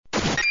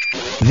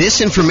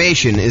This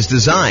information is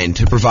designed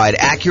to provide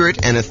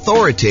accurate and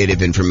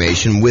authoritative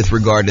information with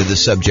regard to the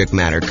subject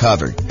matter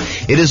covered.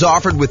 It is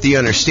offered with the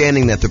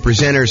understanding that the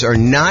presenters are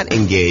not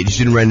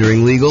engaged in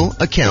rendering legal,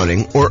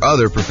 accounting, or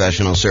other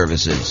professional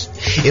services.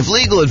 If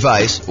legal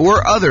advice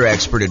or other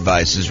expert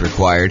advice is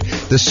required,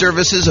 the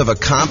services of a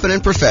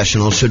competent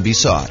professional should be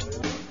sought.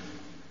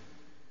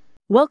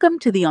 Welcome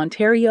to the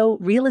Ontario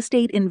Real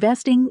Estate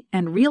Investing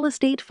and Real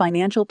Estate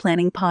Financial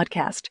Planning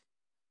Podcast.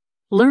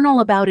 Learn all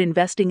about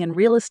investing in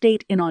real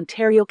estate in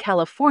Ontario,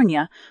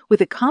 California,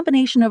 with a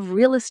combination of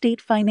real estate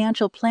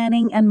financial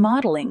planning and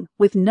modeling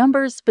with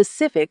numbers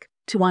specific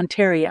to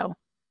Ontario.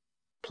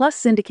 Plus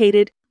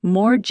syndicated,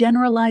 more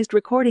generalized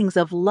recordings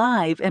of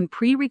live and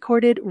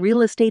pre-recorded real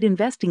estate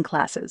investing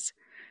classes,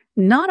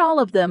 not all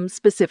of them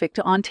specific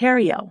to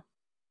Ontario.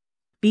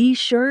 Be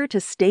sure to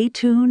stay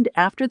tuned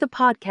after the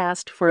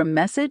podcast for a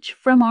message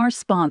from our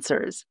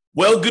sponsors.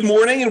 Well, good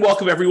morning and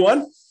welcome,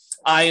 everyone.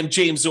 I am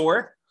James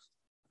Orr.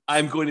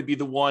 I'm going to be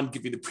the one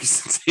giving the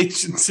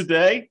presentation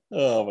today.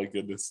 Oh, my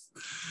goodness.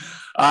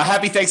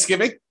 Happy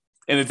Thanksgiving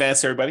in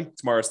advance, everybody.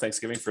 Tomorrow's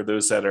Thanksgiving for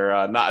those that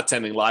are not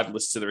attending live and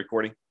listen to the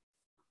recording.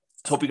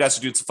 Hope you guys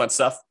are doing some fun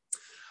stuff.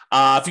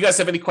 If you guys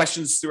have any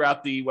questions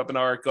throughout the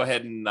webinar, go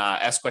ahead and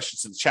ask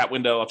questions in the chat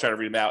window. I'll try to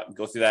read them out and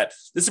go through that.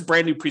 This is a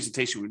brand new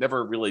presentation. We've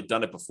never really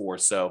done it before,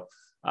 so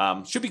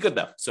should be good,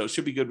 though. So it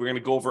should be good. We're going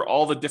to go over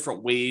all the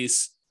different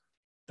ways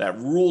that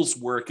rules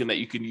work and that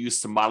you can use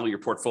to model your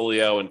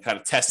portfolio and kind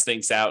of test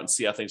things out and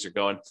see how things are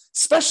going,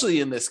 especially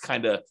in this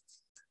kind of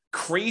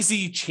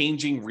crazy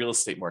changing real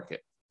estate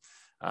market.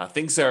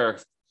 Things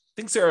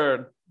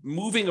are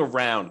moving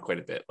around quite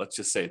a bit. Let's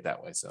just say it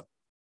that way. So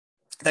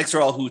thanks for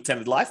all who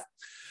attended live.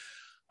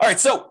 All right,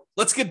 so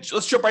let's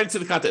jump right into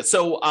the content.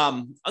 So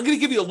I'm going to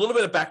give you a little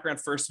bit of background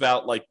first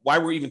about like why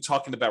we're even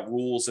talking about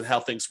rules and how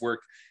things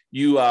work.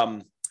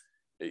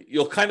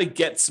 You'll kind of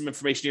get some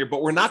information here,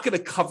 but we're not going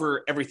to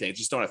cover everything. I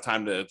just don't have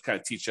time to kind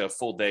of teach a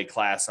full day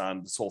class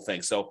on this whole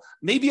thing. So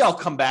maybe I'll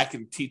come back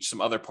and teach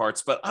some other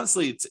parts, but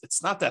honestly,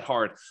 it's not that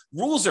hard.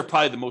 Rules are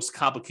probably the most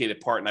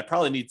complicated part, and I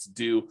probably need to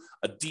do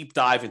a deep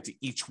dive into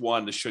each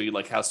one to show you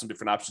like how some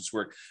different options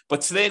work. But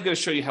today I'm going to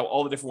show you how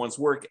all the different ones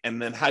work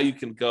and then how you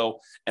can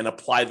go and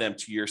apply them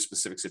to your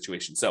specific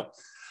situation. So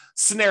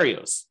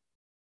scenarios.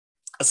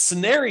 A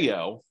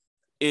scenario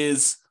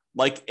is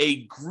like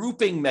a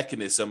grouping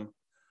mechanism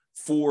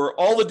for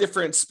all the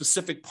different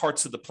specific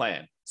parts of the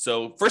plan.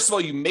 So first of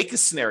all, you make a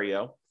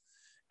scenario.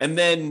 And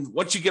then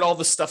once you get all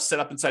the stuff set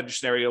up inside your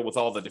scenario with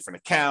all the different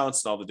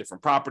accounts and all the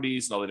different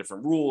properties and all the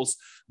different rules,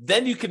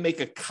 then you can make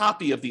a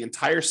copy of the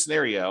entire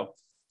scenario,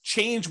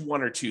 change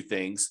one or two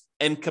things,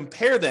 and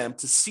compare them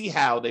to see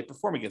how they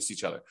perform against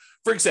each other.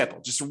 For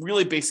example, just a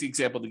really basic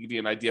example to give you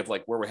an idea of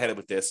like where we're headed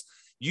with this.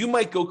 You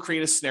might go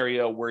create a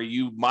scenario where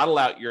you model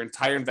out your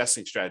entire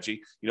investing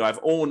strategy. You know, I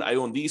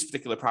own these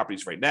particular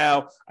properties right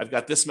now. I've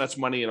got this much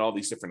money in all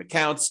these different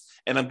accounts,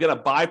 and I'm going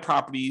to buy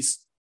properties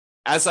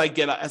as I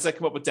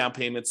come up with down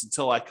payments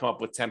until I come up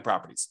with 10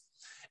 properties.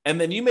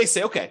 And then you may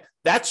say, okay,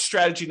 that's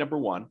strategy number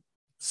one,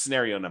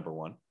 scenario number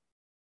one.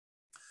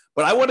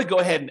 But I want to go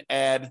ahead and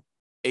add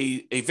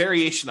a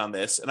variation on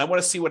this, and I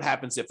want to see what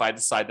happens if I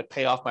decide to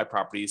pay off my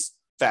properties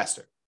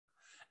faster.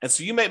 And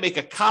so you might make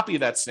a copy of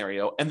that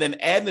scenario and then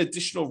add an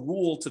additional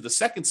rule to the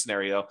second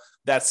scenario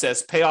that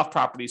says pay off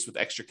properties with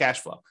extra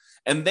cash flow.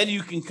 And then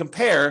you can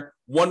compare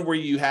one where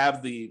you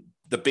have the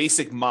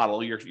basic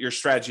model, your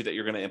strategy that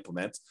you're going to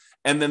implement,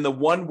 and then the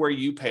one where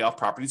you pay off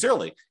properties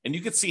early. And you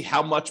can see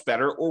how much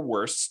better or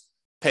worse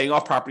paying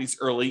off properties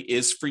early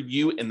is for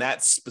you in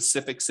that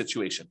specific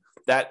situation,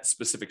 that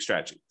specific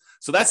strategy.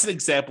 So that's an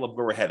example of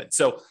where we're headed.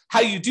 So how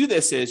you do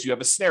this is you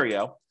have a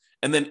scenario,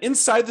 and then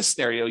inside the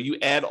scenario, you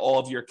add all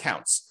of your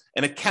accounts.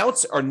 And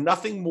accounts are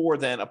nothing more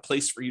than a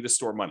place for you to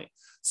store money.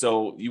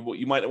 So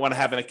you might want to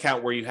have an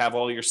account where you have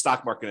all your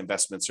stock market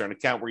investments, or an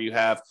account where you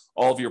have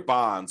all of your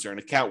bonds, or an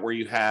account where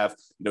you have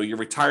your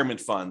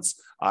retirement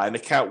funds, an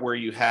account where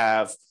you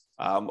have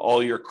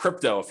all your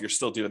crypto, if you're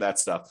still doing that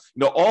stuff.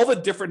 All the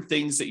different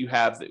things that you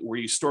have where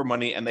you store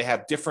money, and they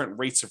have different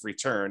rates of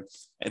return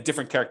and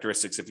different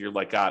characteristics. If you're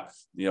like got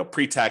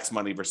pre-tax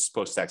money versus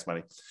post-tax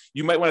money,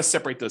 you might want to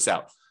separate those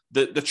out.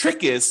 The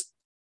trick is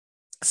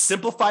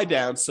simplify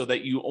down so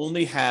that you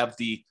only have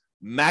the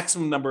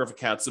maximum number of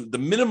accounts, the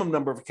minimum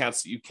number of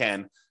accounts that you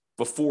can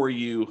before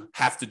you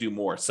have to do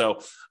more. So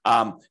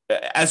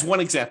as one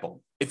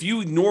example, if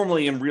you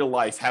normally in real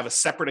life have a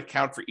separate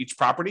account for each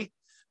property,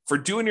 for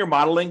doing your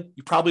modeling,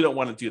 you probably don't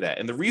want to do that.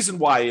 And the reason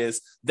why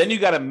is then you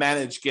got to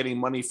manage getting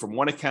money from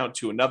one account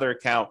to another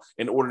account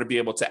in order to be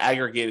able to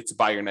aggregate it to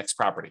buy your next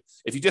property.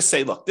 If you just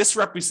say, look, this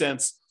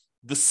represents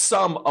the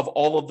sum of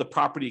all of the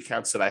property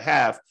accounts that I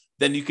have,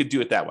 then you could do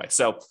it that way.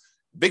 So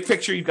big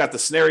picture, you've got the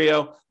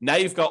scenario. Now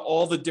you've got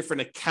all the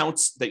different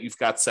accounts that you've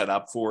got set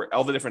up for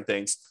all the different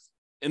things.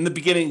 In the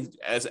beginning,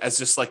 as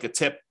just like a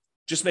tip,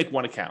 just make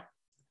one account.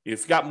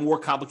 If you've got more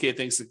complicated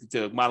things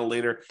to model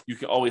later, you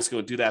can always go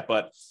and do that.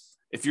 But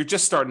If you're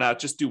just starting out,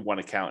 just do one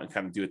account and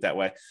kind of do it that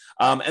way.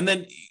 And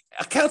then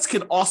accounts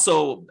can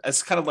also,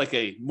 as kind of like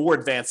a more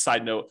advanced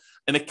side note,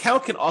 an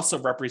account can also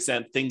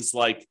represent things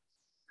like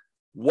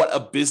what a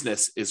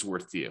business is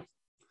worth to you.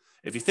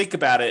 If you think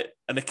about it,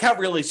 an account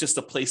really is just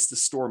a place to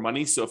store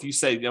money. So if you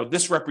say,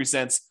 this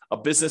represents a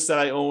business that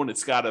I own,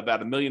 it's got about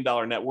 $1 million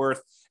net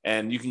worth,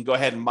 and you can go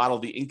ahead and model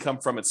the income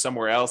from it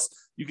somewhere else,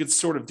 you can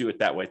sort of do it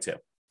that way too.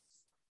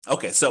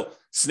 Okay, so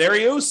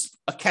scenarios,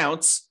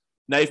 accounts,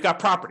 now you've got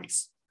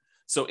properties.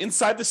 So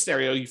inside the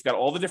scenario, you've got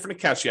all the different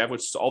accounts you have,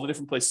 which is all the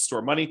different places to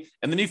store money.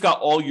 And then you've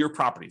got all your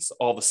properties,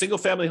 all the single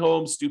family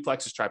homes,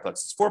 duplexes,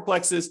 triplexes,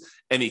 fourplexes,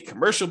 any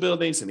commercial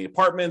buildings, any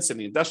apartments,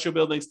 any industrial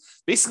buildings,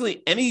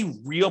 basically any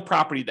real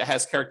property that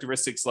has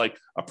characteristics like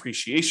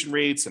appreciation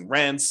rates and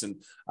rents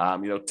and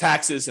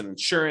taxes and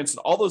insurance and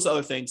all those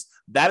other things.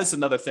 That is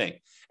another thing.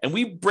 And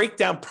we break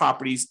down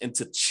properties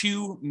into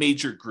two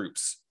major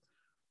groups.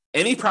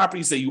 Any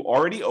properties that you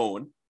already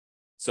own.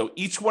 So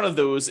each one of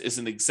those is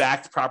an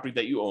exact property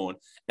that you own.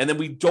 And then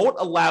we don't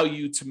allow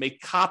you to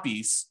make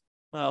copies.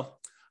 Well,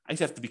 I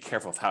have to be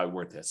careful of how I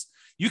word this.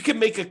 You can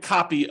make a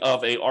copy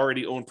of a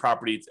already owned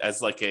property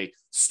as like a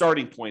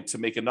starting point to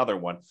make another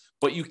one,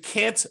 but you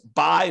can't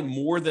buy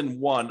more than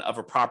one of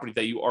a property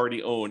that you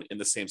already own in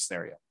the same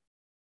scenario.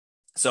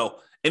 So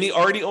any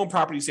already owned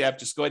properties you have,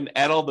 just go ahead and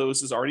add all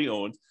those as already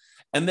owned.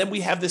 And then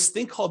we have this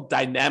thing called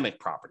dynamic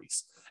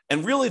properties.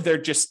 And really, they're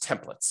just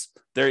templates.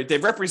 They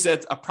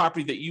represent a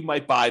property that you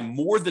might buy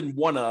more than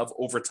one of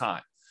over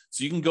time.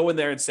 So you can go in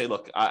there and say,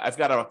 look, I've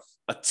got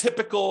a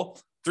typical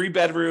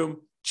 3-bedroom,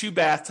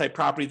 2-bath type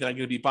property that I'm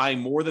going to be buying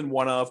more than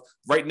one of.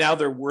 Right now,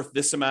 they're worth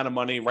this amount of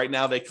money. Right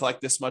now, they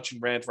collect this much in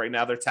rent. Right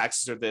now, their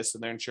taxes are this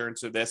and their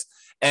insurance are this.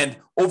 And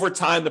over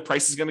time, the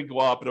price is going to go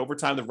up. And over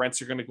time, the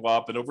rents are going to go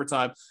up. And over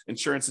time,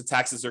 insurance and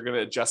taxes are going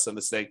to adjust on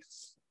this thing.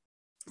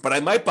 But I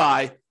might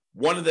buy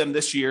one of them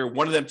this year,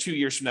 one of them 2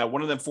 years from now,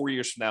 one of them 4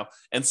 years from now.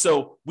 And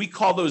so we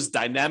call those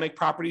dynamic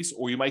properties,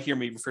 or you might hear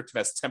me refer to them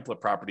as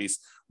template properties,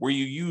 where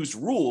you use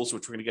rules,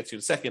 which we're going to get to in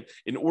a second,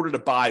 in order to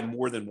buy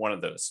more than one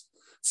of those.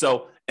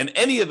 So, and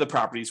any of the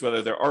properties,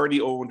 whether they're already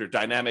owned or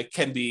dynamic,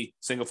 can be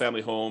single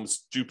family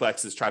homes,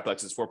 duplexes,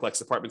 triplexes, fourplex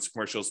apartments,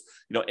 commercials,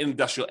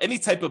 industrial, any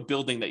type of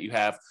building that you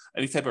have,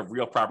 any type of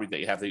real property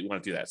that you have that you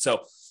want to do that.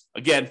 So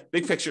again,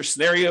 big picture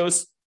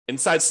scenarios,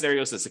 inside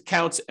scenarios as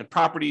accounts and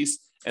properties.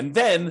 And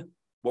then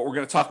what we're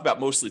going to talk about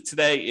mostly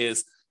today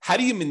is how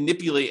do you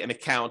manipulate an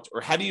account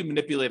or how do you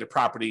manipulate a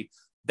property?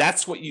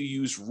 That's what you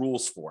use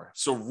rules for.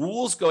 So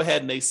rules go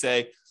ahead and they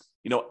say,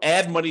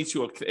 add money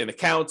to an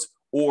account,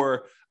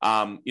 or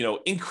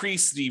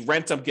increase the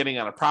rent I'm getting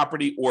on a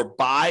property, or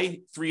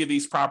buy 3 of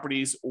these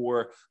properties,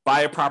 or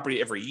buy a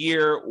property every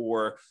year,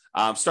 or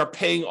start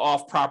paying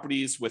off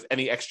properties with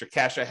any extra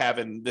cash I have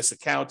in this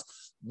account.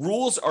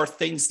 Rules are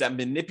things that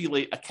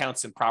manipulate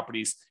accounts and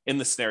properties in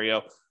the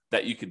scenario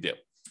that you could do.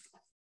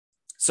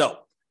 So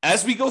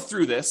as we go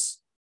through this,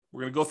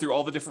 we're going to go through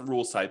all the different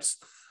rules types.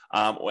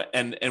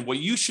 And what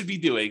you should be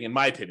doing, in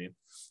my opinion,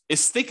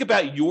 is think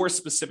about your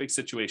specific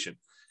situation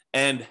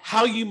and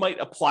how you might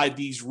apply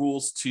these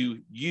rules to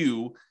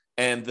you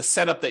and the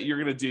setup that you're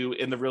going to do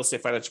in the Real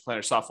Estate Financial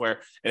Planner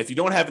software. And if you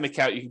don't have an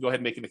account, you can go ahead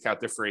and make an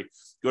account. They're free.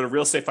 Go to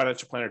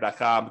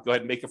realestatefinancialplanner.com, go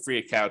ahead and make a free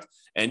account.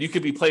 And you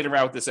could be playing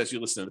around with this as you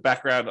listen in the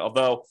background,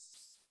 although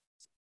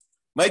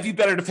might be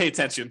better to pay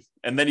attention,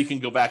 and then you can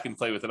go back and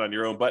play with it on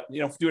your own. But,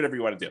 do whatever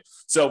you want to do.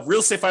 So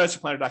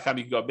realestatefinancialplanner.com,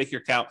 you can go and make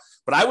your account.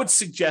 But I would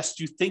suggest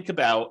you think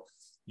about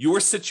your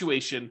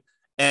situation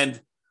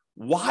and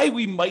why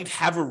we might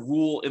have a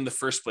rule in the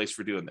first place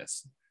for doing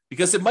this.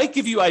 Because it might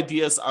give you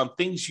ideas on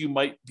things you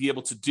might be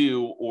able to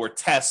do or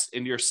test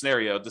in your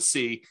scenario to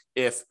see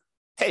if,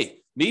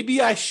 hey,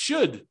 maybe I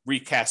should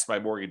recast my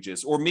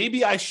mortgages, or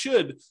maybe I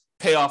should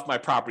pay off my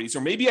properties,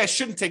 or maybe I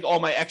shouldn't take all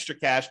my extra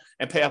cash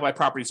and pay off my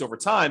properties over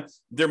time.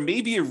 There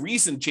may be a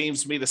reason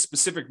James made a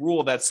specific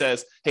rule that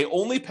says, hey,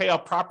 only pay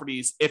off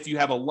properties if you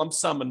have a lump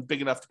sum and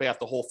big enough to pay off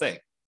the whole thing,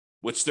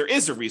 which there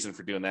is a reason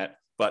for doing that,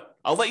 but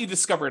I'll let you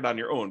discover it on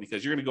your own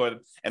because you're going to go ahead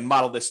and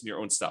model this in your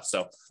own stuff.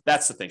 So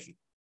that's the thinking.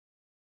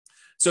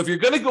 So if you're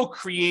going to go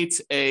create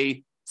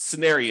a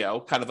scenario,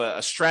 kind of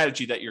a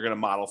strategy that you're going to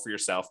model for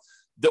yourself,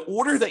 the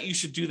order that you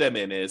should do them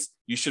in is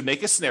you should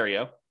make a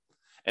scenario.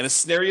 And a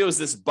scenario is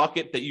this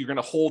bucket that you're going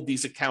to hold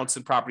these accounts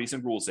and properties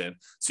and rules in.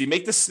 So you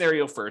make the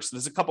scenario first.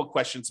 There's a couple of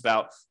questions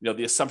about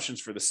the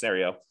assumptions for the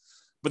scenario.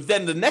 But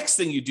then the next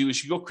thing you do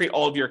is you go create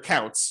all of your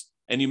accounts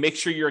and you make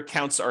sure your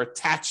accounts are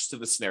attached to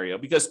the scenario,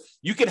 because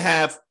you can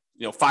have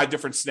 5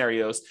 different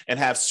scenarios and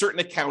have certain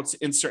accounts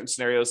in certain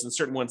scenarios and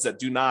certain ones that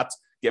do not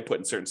get put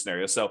in certain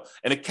scenarios. So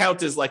an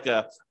account is like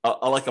a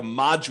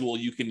module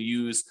you can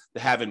use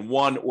to have in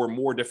one or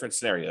more different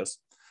scenarios.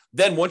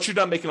 Then once you're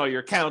done making all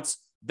your accounts,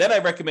 then I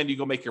recommend you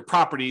go make your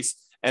properties,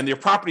 and your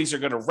properties are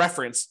going to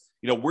reference,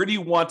 where do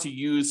you want to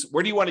use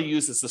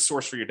as the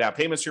source for your down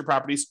payments for your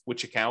properties,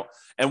 which account,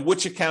 and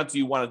which account do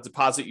you want to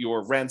deposit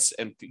your rents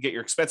and get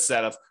your expenses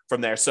out of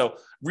from there. So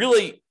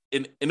really,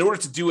 in order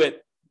to do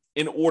it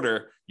in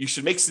order, you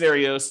should make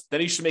scenarios,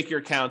 then you should make your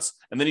accounts,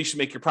 and then you should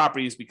make your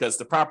properties, because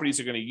the properties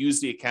are going to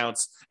use the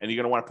accounts and you're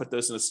going to want to put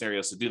those in the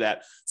scenarios to do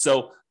that.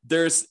 So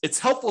it's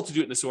helpful to do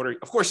it in this order.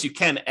 Of course, you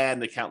can add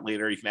an account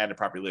later. You can add a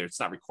property later. It's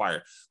not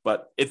required,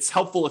 but it's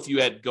helpful if you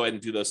go ahead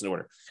and do those in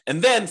order.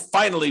 And then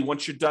finally,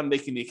 once you're done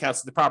making the accounts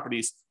of the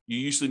properties, you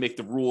usually make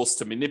the rules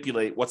to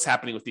manipulate what's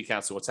happening with the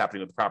accounts and what's happening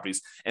with the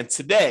properties. And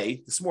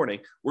today, this morning,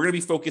 we're going to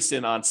be focused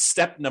in on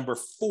step number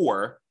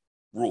 4,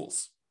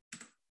 rules.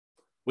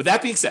 With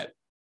that being said,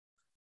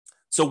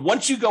 so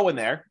once you go in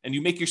there and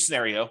you make your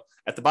scenario,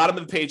 at the bottom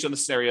of the page on the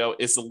scenario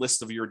is the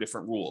list of your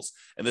different rules.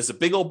 And there's a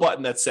big old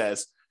button that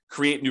says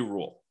create new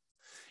rule.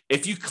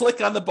 If you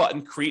click on the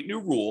button, create new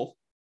rule,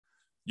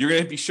 you're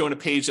going to be shown a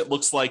page that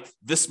looks like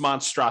this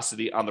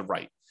monstrosity on the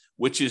right,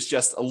 which is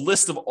just a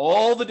list of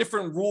all the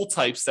different rule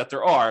types that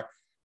there are.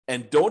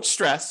 And don't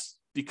stress,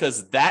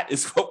 because that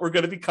is what we're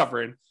going to be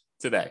covering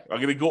today. I'm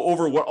going to go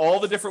over what all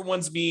the different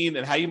ones mean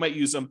and how you might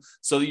use them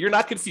so that you're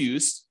not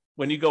confused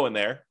when you go in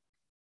there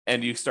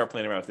and you start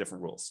playing around with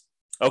different rules.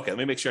 Okay, let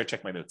me make sure I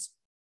check my notes.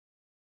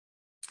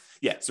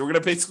 Yeah, so we're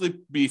going to basically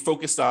be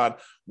focused on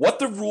what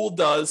the rule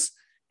does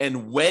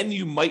and when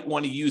you might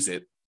want to use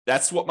it.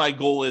 That's what my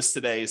goal is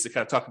today, is to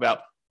kind of talk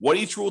about what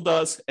each rule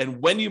does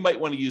and when you might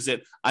want to use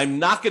it. I'm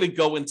not going to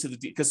go into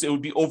because it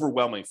would be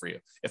overwhelming for you.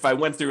 If I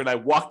went through and I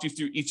walked you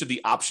through each of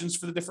the options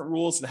for the different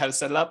rules and how to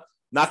set it up,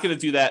 not going to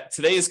do that.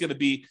 Today is going to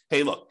be,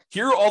 hey, look,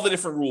 here are all the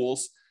different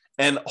rules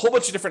and a whole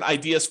bunch of different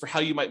ideas for how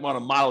you might want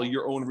to model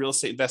your own real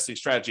estate investing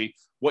strategy,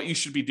 what you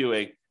should be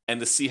doing, and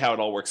to see how it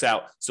all works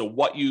out. So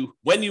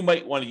when you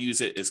might want to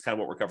use it is kind of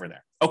what we're covering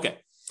there. Okay.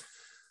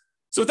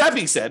 So with that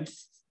being said,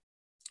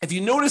 if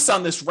you notice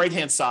on this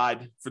right-hand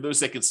side, for those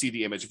that can see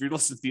the image, if you're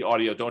listening to the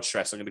audio, don't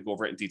stress, I'm going to go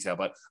over it in detail.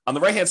 But on the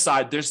right-hand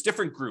side, there's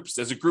different groups.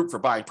 There's a group for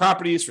buying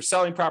properties, for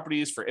selling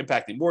properties, for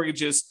impacting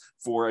mortgages,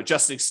 for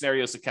adjusting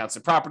scenarios, accounts,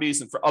 and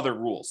properties, and for other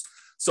rules.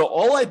 So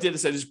all I did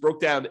is I just broke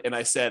down and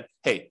I said,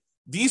 hey,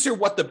 these are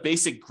what the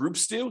basic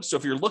groups do. So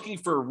if you're looking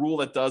for a rule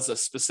that does a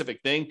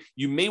specific thing,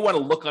 you may want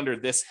to look under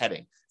this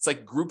heading. It's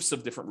like groups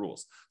of different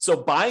rules. So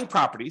buying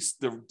properties,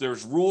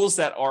 there's rules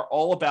that are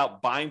all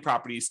about buying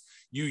properties.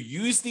 You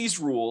use these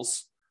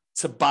rules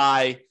to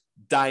buy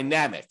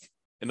dynamic.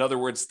 In other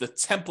words, the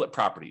template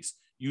properties.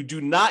 You do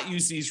not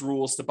use these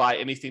rules to buy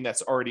anything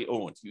that's already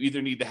owned. You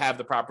either need to have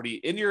the property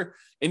in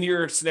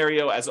your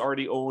scenario as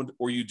already owned,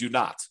 or you do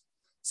not.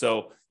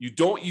 So you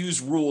don't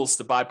use rules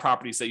to buy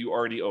properties that you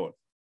already own.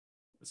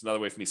 That's another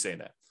way for me saying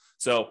that.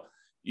 So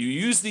you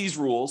use these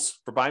rules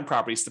for buying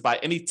properties to buy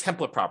any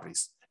template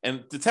properties.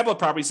 And the template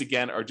properties,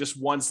 again, are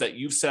just ones that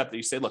you've set up that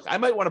you say, look, I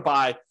might want to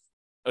buy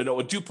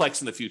a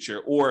duplex in the future,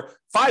 or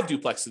 5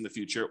 duplexes in the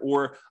future,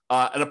 or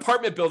an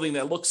apartment building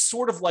that looks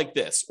sort of like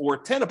this, or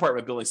 10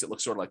 apartment buildings that look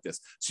sort of like this.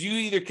 So you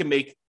either can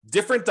make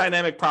different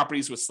dynamic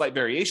properties with slight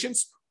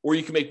variations, or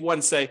you can make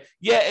one say,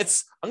 yeah,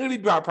 I'm going to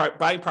be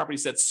buying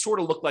properties that sort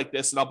of look like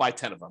this, and I'll buy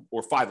 10 of them,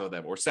 or 5 of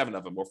them, or 7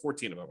 of them, or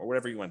 14 of them, or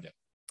whatever you want to do.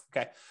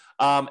 Okay.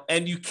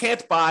 And you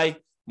can't buy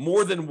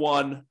more than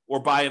one or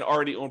buy an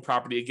already owned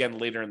property again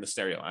later in the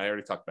scenario. I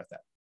already talked about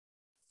that.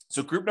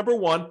 So group number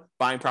 1,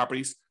 buying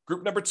properties.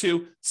 Group number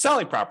 2,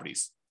 selling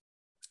properties.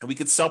 And we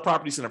could sell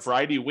properties in a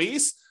variety of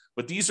ways,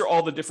 but these are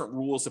all the different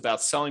rules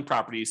about selling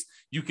properties.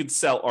 You can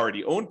sell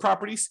already owned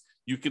properties.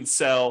 You can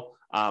sell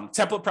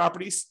template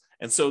properties.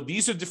 And so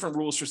these are different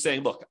rules for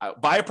saying, look,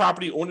 buy a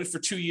property, own it for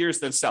 2 years,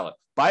 then sell it.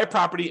 Buy a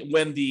property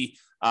when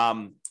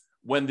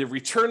the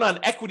return on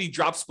equity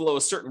drops below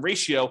a certain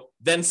ratio,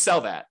 then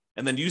sell that,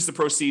 and then use the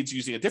proceeds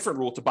using a different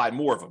rule to buy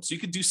more of them. So you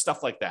could do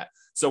stuff like that.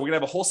 So we're going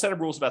to have a whole set of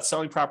rules about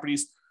selling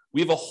properties. We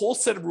have a whole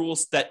set of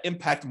rules that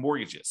impact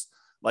mortgages,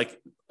 like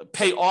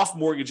pay off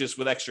mortgages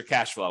with extra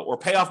cash flow, or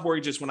pay off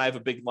mortgages when I have a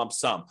big lump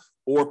sum,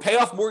 or pay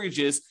off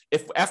mortgages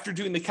if after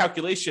doing the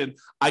calculation,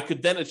 I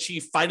could then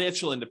achieve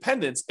financial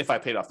independence if I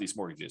paid off these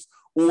mortgages,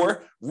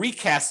 or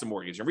recast the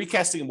mortgage. And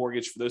recasting a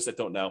mortgage, for those that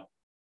don't know,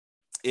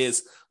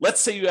 is,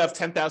 let's say you have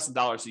 $10,000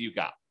 that you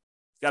got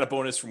a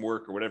bonus from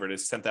work or whatever it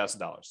is,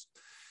 $10,000.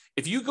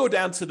 If you go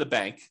down to the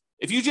bank,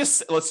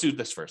 let's do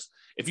this first.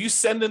 If you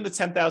send in the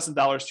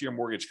 $10,000 to your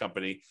mortgage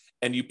company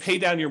and you pay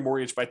down your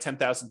mortgage by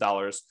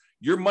 $10,000,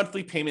 your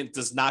monthly payment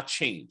does not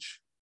change.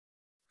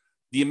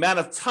 The amount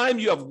of time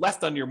you have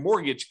left on your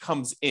mortgage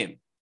comes in.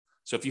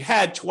 So if you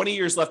had 20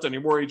 years left on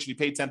your mortgage and you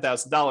paid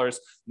 $10,000,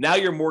 now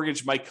your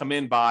mortgage might come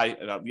in by,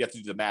 you have to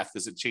do the math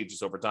because it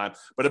changes over time,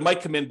 but it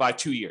might come in by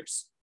 2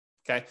 years.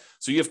 Okay.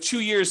 So you have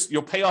 2 years,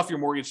 you'll pay off your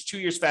mortgage 2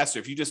 years faster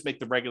if you just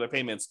make the regular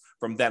payments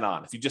from then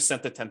on, if you just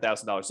sent the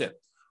 $10,000 in.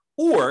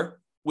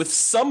 Or with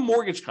some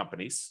mortgage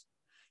companies,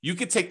 you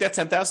could take that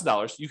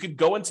 $10,000, you could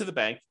go into the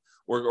bank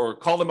or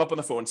call them up on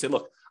the phone and say,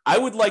 look, I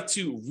would like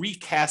to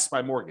recast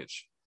my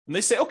mortgage. And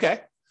they say,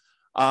 okay,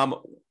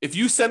 if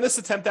you send us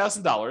the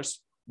 $10,000,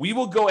 we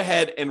will go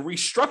ahead and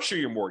restructure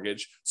your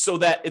mortgage so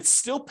that it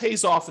still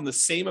pays off in the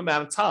same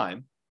amount of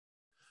time,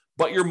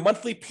 but your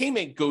monthly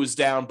payment goes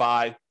down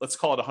by, let's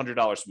call it $100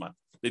 a month.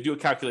 They do a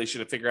calculation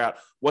to figure out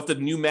what the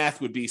new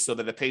math would be so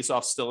that it pays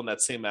off still in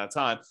that same amount of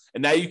time.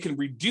 And now you can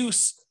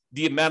reduce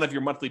the amount of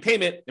your monthly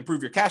payment,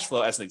 improve your cash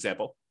flow, as an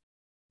example,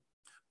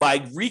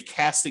 by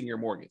recasting your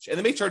mortgage. And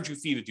they may charge you a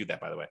fee to do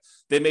that, by the way.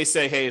 They may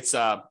say, hey, it's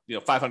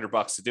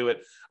 $500 to do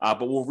it,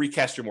 but we'll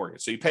recast your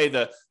mortgage. So you pay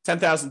the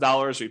 $10,000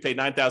 or you pay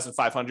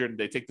 $9,500 and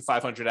they take the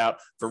 $500 out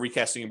for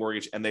recasting your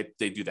mortgage, and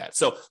they do that.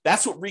 So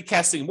that's what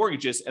recasting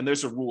mortgage is, and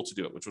there's a rule to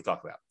do it, which we'll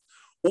talk about.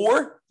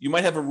 Or you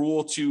might have a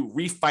rule to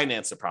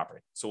refinance a property.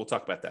 So we'll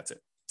talk about that too.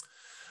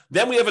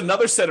 Then we have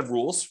another set of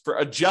rules for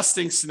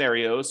adjusting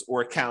scenarios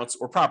or accounts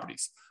or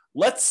properties.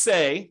 Let's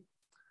say,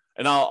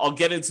 and I'll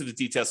get into the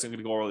details, so I'm going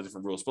to go over all the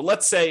different rules. But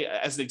let's say,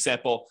 as an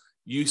example,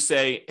 you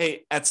say,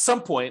 hey, at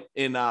some point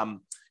in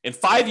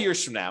 5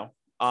 years from now,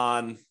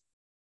 on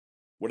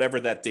whatever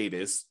that date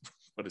is,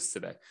 what is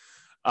today?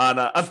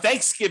 On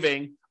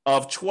Thanksgiving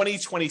of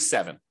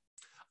 2027,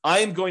 I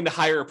am going to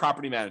hire a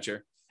property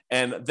manager,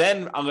 and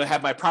then I'm going to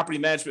have my property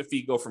management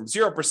fee go from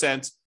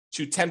 0%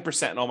 to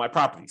 10% in all my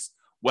properties.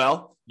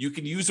 Well, you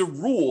can use a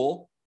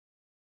rule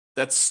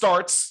that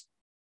starts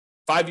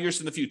 5 years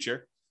in the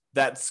future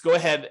that go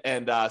ahead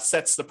and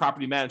sets the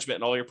property management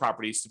in all your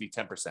properties to be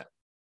 10%.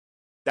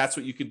 That's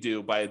what you can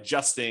do by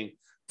adjusting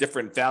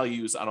different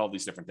values on all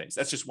these different things.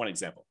 That's just one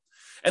example.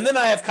 And then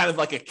I have kind of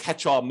like a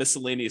catch-all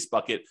miscellaneous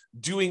bucket,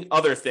 doing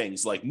other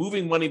things like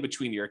moving money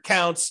between your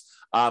accounts,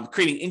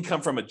 creating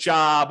income from a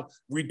job,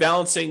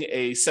 rebalancing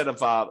a set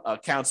of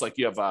accounts, like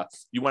you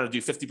want to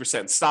do 50%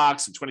 in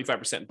stocks and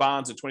 25% in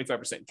bonds and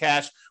 25% in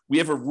cash. We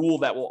have a rule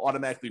that will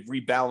automatically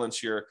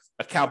rebalance your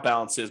account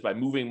balances by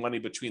moving money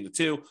between the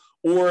two.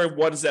 Or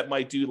ones that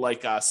might do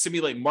like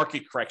simulate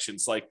market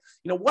corrections. Like,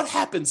 what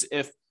happens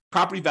if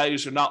property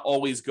values are not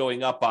always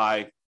going up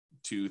by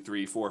 2,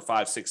 3, 4,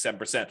 5, 6,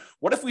 7%?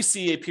 What if we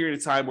see a period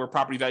of time where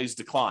property values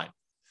decline?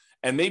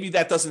 And maybe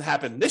that doesn't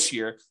happen this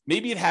year.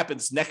 Maybe it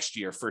happens next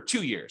year for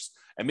 2 years.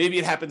 And maybe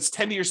it happens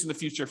 10 years in the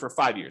future for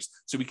 5 years.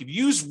 So we could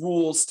use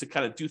rules to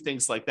kind of do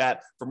things like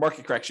that for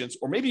market corrections.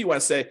 Or maybe you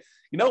want to say,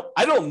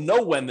 I don't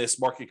know when this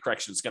market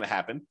correction is going to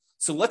happen,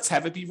 so let's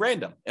have it be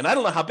random. And I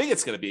don't know how big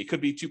it's going to be. It could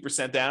be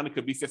 2% down. It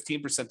could be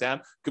 15% down.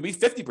 It could be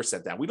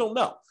 50% down. We don't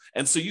know.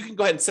 And so you can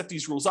go ahead and set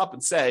these rules up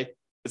and say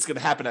it's going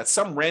to happen at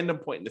some random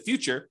point in the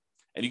future.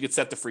 And you could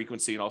set the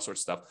frequency and all sorts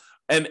of stuff.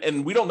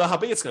 And we don't know how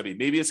big it's going to be.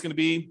 Maybe it's going to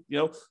be,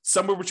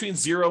 somewhere between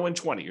 0 and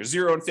 20 or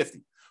 0 and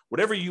 50,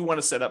 whatever you want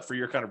to set up for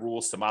your kind of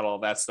rules to model all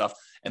that stuff.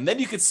 And then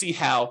you can see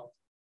how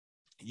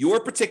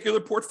your particular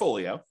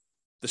portfolio,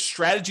 the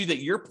strategy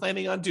that you're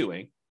planning on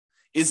doing,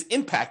 is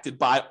impacted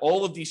by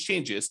all of these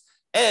changes.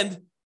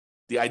 And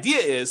the idea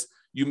is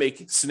you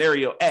make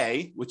scenario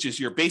A, which is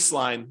your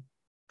baseline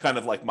kind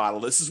of like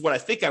model. This is what I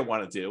think I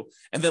want to do.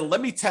 And then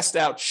let me test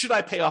out, should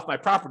I pay off my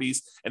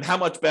properties and how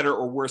much better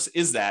or worse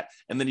is that?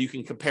 And then you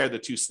can compare the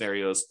two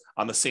scenarios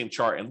on the same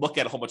chart and look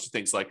at a whole bunch of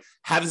things like,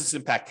 how does this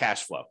impact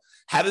cash flow?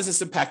 How does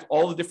this impact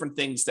all the different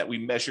things that we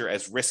measure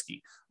as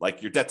risky,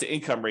 like your debt to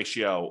income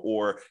ratio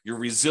or your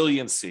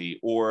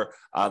resiliency or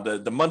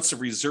the months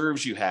of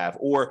reserves you have,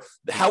 or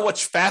how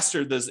much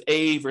faster does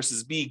A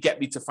versus B get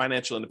me to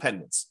financial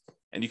independence?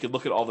 And you can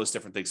look at all those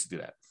different things to do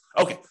that.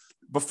 Okay.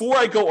 Before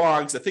I go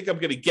on, because I think I'm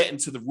going to get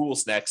into the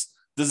rules next,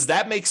 does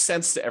that make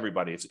sense to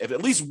everybody? If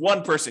at least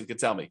one person can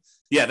tell me,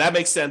 yeah, that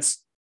makes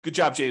sense. Good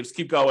job, James.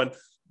 Keep going.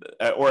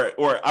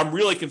 Or I'm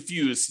really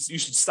confused. You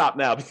should stop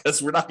now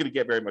because we're not going to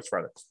get very much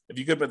further. If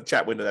you could put the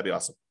chat window, that'd be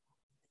awesome.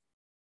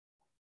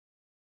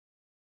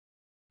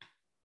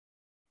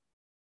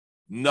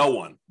 No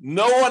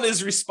one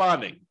is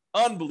responding.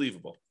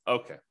 Unbelievable.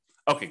 Okay,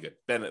 good.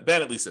 Ben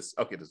at least is.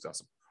 Okay, this is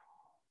awesome.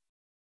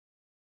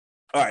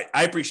 All right,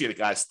 I appreciate it,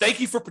 guys. Thank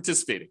you for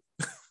participating.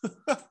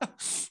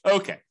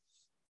 Okay.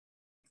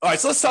 All right,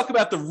 so let's talk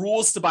about the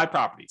rules to buy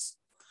properties.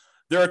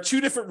 There are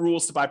two different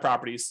rules to buy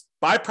properties.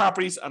 Buy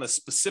properties on a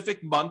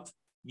specific month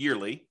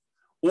yearly,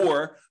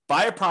 or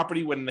buy a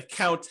property when an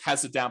account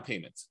has a down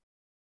payment.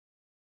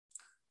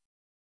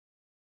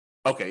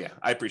 Okay, yeah,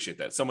 I appreciate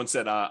that. Someone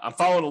said, I'm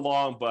following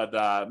along,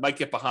 but might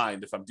get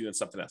behind if I'm doing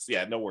something else.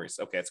 Yeah, no worries.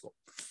 Okay, that's cool.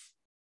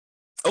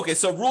 Okay,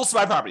 so rules to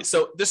buy properties.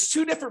 So there's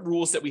two different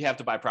rules that we have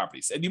to buy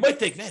properties. And you might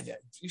think, man,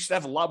 you should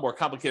have a lot more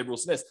complicated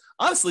rules than this.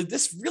 Honestly,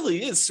 this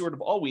really is sort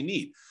of all we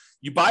need.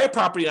 You buy a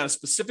property on a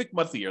specific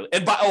monthly year.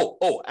 And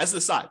as an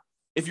aside,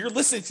 if you're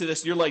listening to this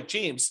and you're like,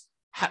 James,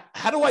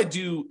 how do I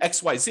do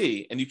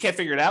XYZ? And you can't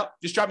figure it out,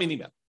 just drop me an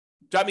email.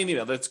 Drop me an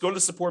email. Let's go to the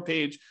support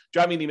page,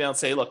 drop me an email and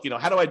say, look,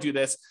 how do I do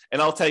this?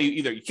 And I'll tell you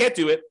either you can't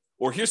do it,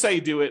 or here's how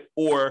you do it,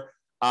 or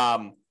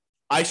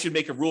I should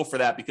make a rule for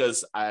that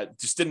because it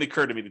just didn't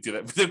occur to me to do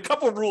that. But a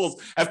couple of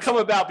rules have come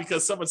about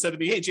because someone said to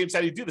me, hey, James,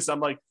 how do you do this? I'm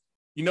like,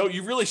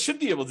 you really should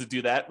be able to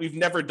do that. We've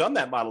never done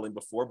that modeling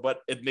before, but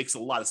it makes a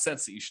lot of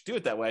sense that you should do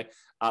it that way.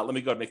 Let me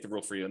go and make the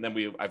rule for you. And then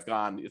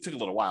it took a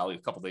little while, a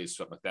couple of days,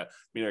 something like that.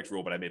 We made the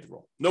rule, but I made the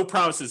rule. No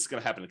promises it's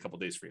going to happen in a couple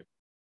of days for you.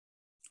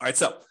 All right,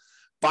 so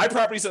buy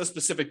properties on a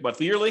specific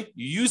monthly yearly.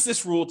 You use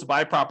this rule to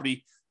buy a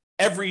property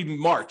every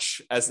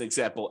March, as an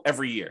example,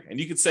 every year. And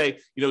you could say,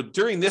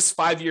 during this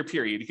 5-year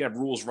period, you can have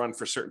rules run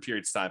for certain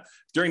periods of time.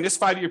 During this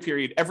 5-year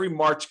period, every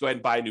March, go ahead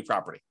and buy a new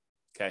property.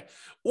 Okay.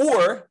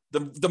 Or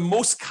the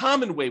most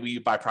common way we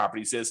buy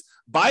properties is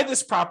buy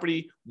this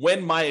property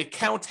when my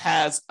account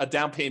has a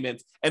down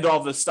payment and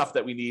all the stuff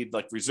that we need,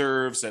 like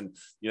reserves and,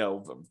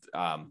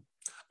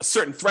 a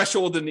certain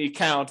threshold in the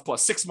account,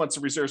 plus 6 months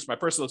of reserves for my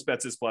personal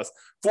expenses, plus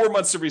 4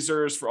 months of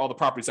reserves for all the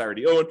properties I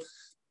already own,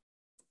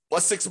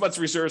 plus 6 months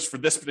of reserves for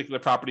this particular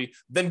property.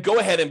 Then go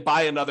ahead and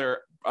buy another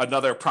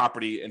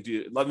property and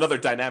do another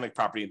dynamic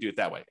property and do it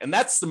that way. And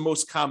that's the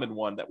most common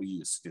one that we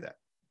use to do that.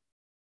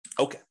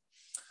 Okay.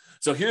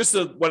 So here's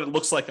what it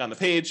looks like on the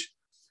page.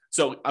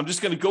 So I'm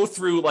just going to go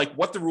through like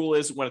what the rule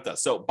is and what it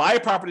does. So buy a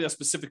property in a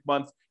specific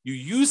month. You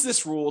use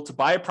this rule to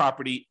buy a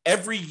property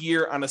every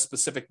year on a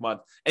specific month.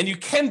 And you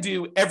can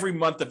do every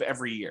month of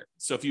every year.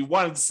 So if you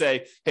wanted to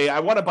say, hey, I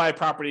want to buy a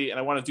property and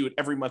I want to do it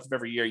every month of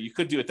every year, you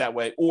could do it that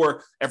way,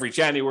 or every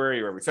January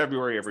or every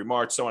February, every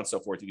March, so on and so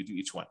forth. You could do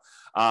each one.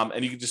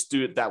 And you can just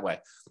do it that way.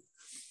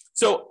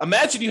 So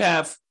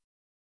imagine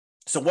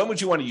so when would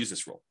you want to use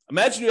this rule?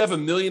 Imagine you have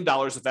 $1 million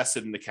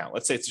invested in an account.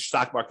 Let's say it's a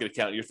stock market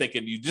account. You're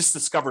thinking you just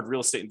discovered real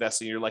estate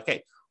investing. You're like,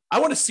 hey,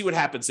 I want to see what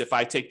happens if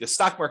I take the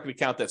stock market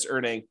account that's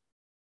earning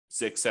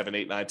 6, 7,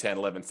 8, 9, 10,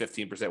 11,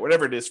 15%,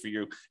 whatever it is for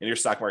you in your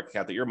stock market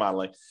account that you're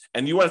modeling.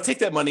 And you want to take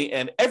that money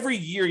and every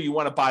year you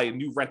want to buy a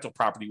new rental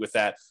property with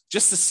that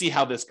just to see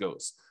how this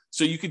goes.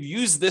 So you could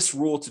use this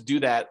rule to do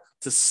that,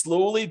 to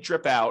slowly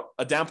drip out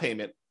a down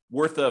payment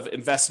worth of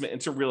investment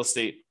into real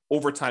estate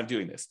over time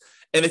doing this.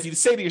 And if you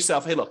say to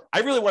yourself, hey, look,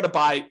 I really want to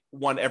buy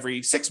one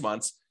every 6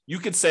 months, you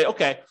could say,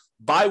 okay,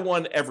 buy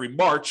one every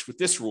March with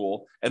this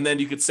rule. And then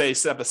you could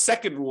set up a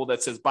second rule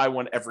that says buy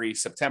one every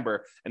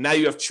September. And now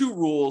you have 2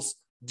 rules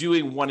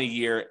doing one a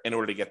year in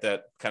order to get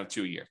that kind of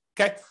 2 a year.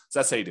 Okay. So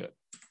that's how you do it.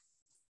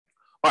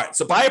 All right.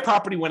 So buy a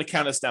property when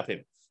account has down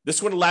payment.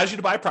 This one allows you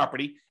to buy a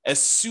property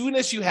as soon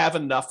as you have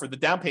enough for the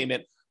down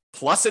payment,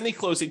 plus any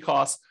closing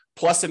costs,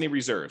 plus any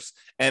reserves.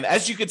 And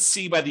as you can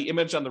see by the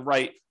image on the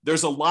right,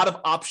 there's a lot of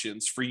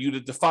options for you to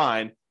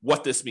define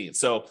what this means.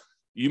 So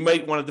you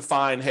might want to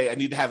define, hey, I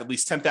need to have at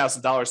least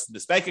 $10,000 in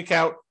this bank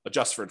account,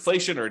 adjust for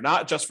inflation or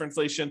not adjust for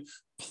inflation,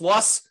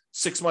 plus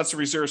 6 months of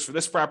reserves for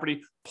this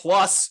property,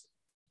 plus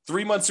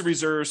 3 months of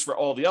reserves for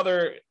all the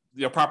other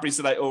properties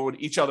that I own,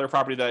 each other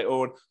property that I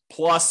own,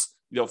 plus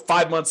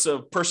 5 months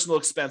of personal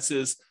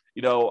expenses,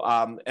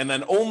 and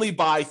then only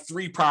buy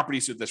 3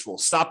 properties with this rule.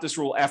 Stop this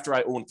rule after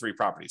I own 3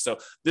 properties. So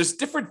there's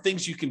different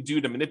things you can do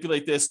to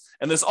manipulate this.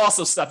 And there's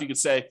also stuff you could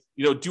say,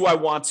 do I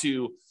want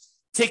to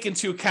take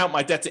into account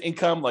my debt to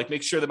income, like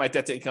make sure that my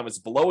debt to income is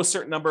below a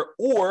certain number?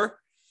 Or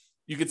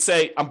you could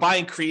say, I'm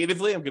buying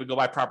creatively. I'm going to go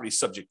buy properties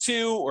subject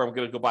to, or I'm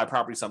going to go buy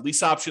properties on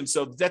lease options.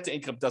 So the debt to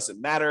income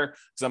doesn't matter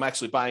because I'm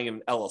actually buying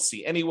an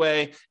LLC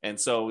anyway. And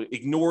so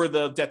ignore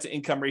the debt to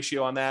income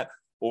ratio on that,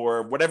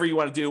 or whatever you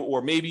want to do.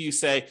 Or maybe you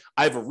say,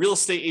 I have a real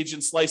estate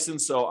agent's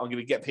license, so I'm going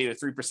to get paid a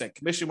 3%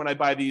 commission when I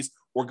buy these,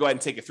 or go ahead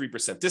and take a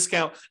 3%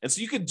 discount. And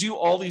so you could do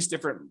all these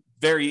different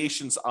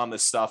variations on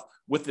this stuff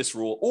with this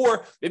rule.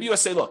 Or maybe you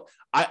say, look,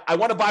 I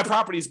want to buy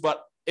properties,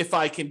 but if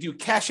I can do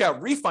cash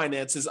out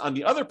refinances on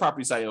the other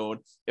properties I own,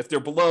 if they're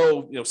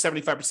below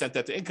 75%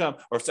 debt to income,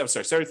 or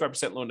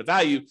 75% loan to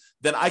value,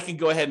 then I can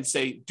go ahead and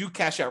say, do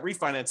cash out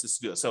refinances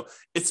to do it. So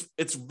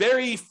it's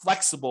very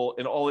flexible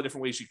in all the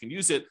different ways you can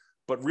use it,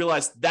 but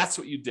realize that's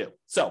what you do.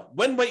 So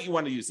when might you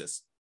want to use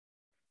this?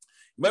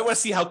 You might want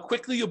to see how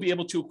quickly you'll be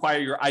able to acquire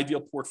your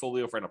ideal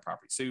portfolio of rental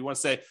property. So you want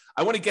to say,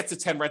 I want to get to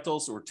 10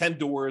 rentals or 10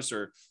 doors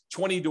or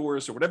 20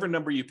 doors or whatever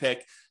number you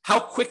pick. How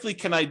quickly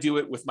can I do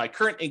it with my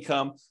current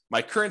income,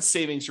 my current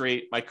savings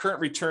rate, my current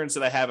returns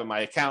that I have in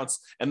my accounts?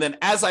 And then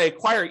as I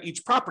acquire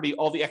each property,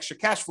 all the extra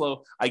cash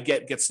flow I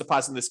get gets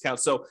deposited in this account.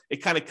 So it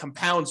kind of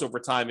compounds over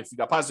time if you've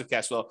got positive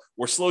cash flow,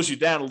 or slows you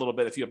down a little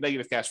bit if you have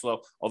negative cash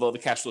flow, although the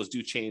cash flows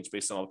do change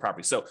based on all the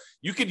property. So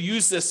you could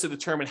use this to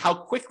determine how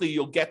quickly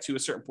you'll get to a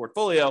certain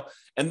portfolio.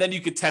 And then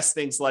you could test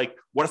things like,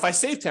 what if I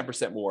save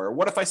 10% more? Or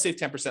what if I save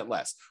 10%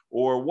 less?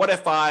 Or what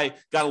if I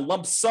got a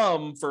lump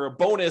sum for a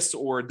bonus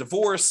or a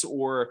divorce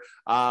or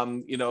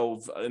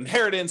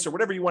inheritance or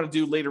whatever you want to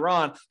do later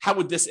on? How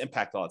would this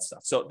impact all that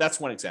stuff? So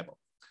that's one example.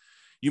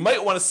 You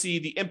might want to see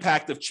the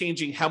impact of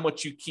changing how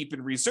much you keep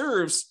in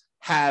reserves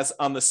has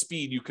on the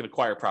speed you can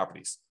acquire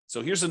properties.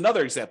 So here's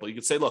another example. You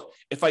could say, look,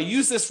 if I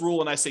use this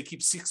rule and I say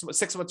keep six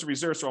months of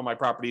reserves for all my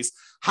properties,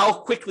 how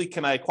quickly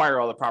can I acquire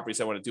all the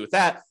properties I want to do with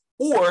that?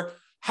 Or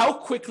how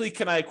quickly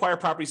can I acquire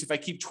properties if I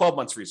keep 12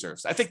 months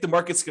reserves? I think the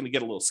market's going to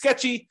get a little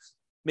sketchy.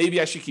 Maybe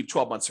I should keep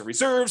 12 months of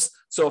reserves.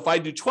 So if I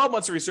do 12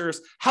 months of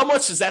reserves, how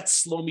much does that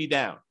slow me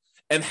down?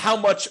 And how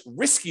much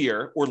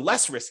riskier or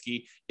less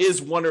risky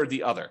is one or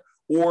the other?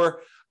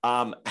 Or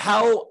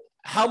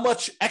how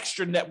much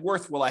extra net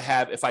worth will I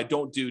have if I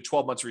don't do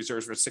 12 months of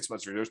reserves or 6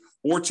 months of reserves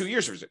or 2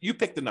 years of reserves? You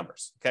pick the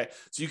numbers, okay?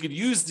 So you could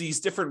use these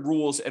different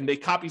rules and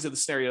make copies of the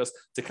scenarios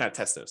to kind of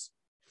test those.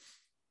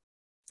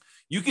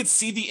 You could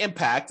see the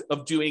impact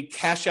of doing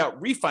cash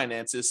out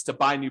refinances to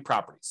buy new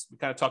properties. We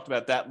kind of talked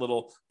about that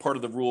little part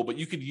of the rule, but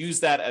you could use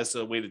that as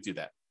a way to do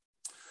that.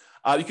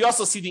 You can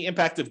also see the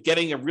impact of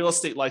getting a real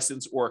estate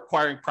license or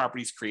acquiring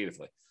properties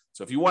creatively.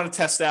 So if you want to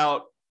test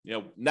out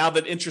Now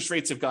that interest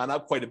rates have gone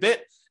up quite a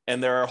bit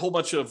and there are a whole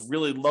bunch of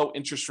really low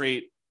interest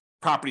rate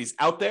properties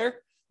out there,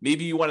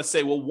 maybe you want to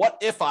say, well, what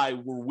if I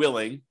were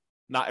willing,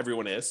 not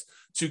everyone is,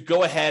 to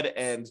go ahead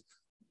and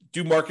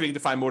do marketing to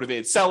find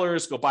motivated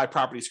sellers, go buy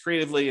properties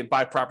creatively and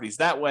buy properties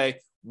that way?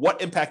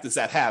 What impact does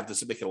that have?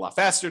 Does it make it a lot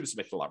faster? Does it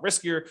make it a lot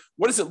riskier?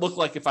 What does it look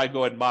like if I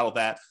go ahead and model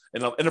that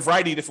in a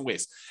variety of different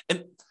ways?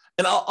 And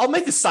I'll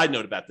make a side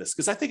note about this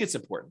because I think it's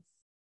important.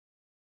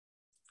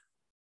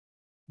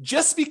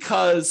 Just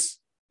because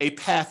a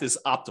path is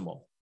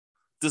optimal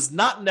does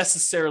not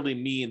necessarily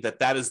mean that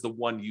that is the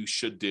one you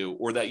should do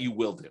or that you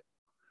will do,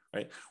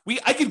 right?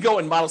 I could go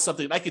and model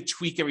something and I could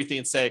tweak everything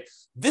and say,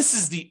 this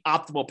is the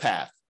optimal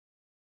path,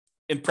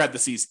 in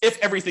parentheses, if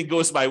everything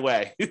goes my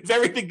way, if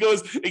everything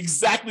goes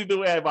exactly the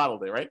way I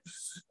modeled it, right?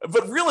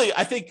 But really,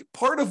 I think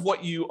part of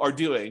what you are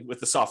doing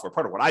with the software,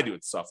 part of what I do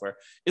with the software,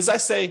 is I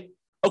say,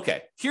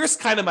 okay, here's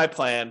kind of my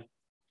plan.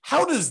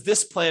 How does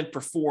this plan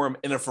perform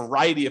in a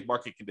variety of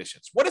market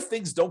conditions? What if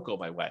things don't go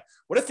my way?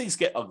 What if things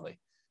get ugly?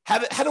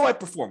 How do I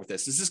perform with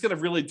this? Is this going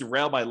to really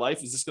derail my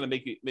life? Is this going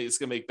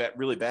to make that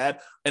really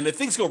bad? And if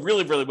things go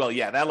really, really well,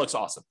 yeah, that looks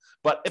awesome.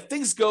 But if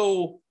things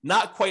go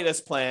not quite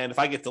as planned, if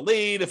I get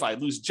delayed, if I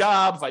lose a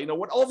job, if I,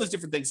 all those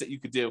different things that you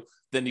could do,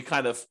 then you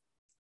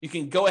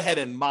can go ahead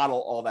and model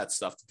all that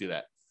stuff to do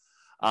that.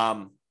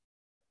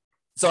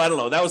 So I don't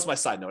know. That was my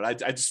side note.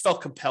 I just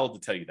felt compelled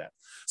to tell you that.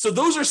 So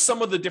those are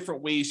some of the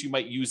different ways you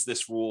might use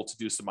this rule to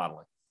do some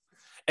modeling.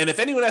 And if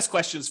anyone has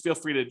questions, feel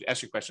free to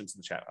ask your questions in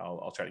the chat.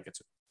 I'll try to get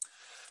to it.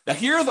 Now,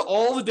 here are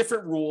all the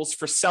different rules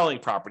for selling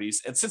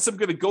properties. And since I'm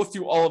going to go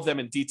through all of them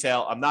in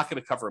detail, I'm not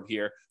going to cover them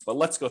here, but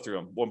let's go through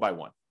them one by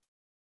one.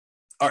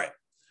 All right.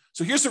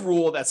 So here's a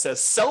rule that says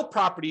sell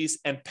properties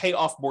and pay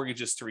off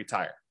mortgages to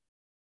retire.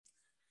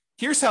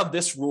 Here's how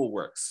this rule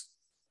works.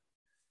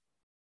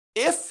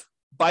 If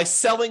by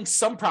selling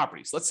some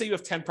properties, let's say you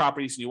have 10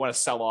 properties and you want to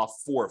sell off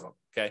 4 of them,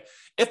 okay?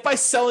 If by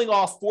selling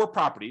off 4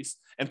 properties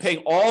and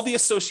paying all the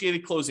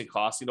associated closing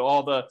costs,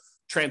 all the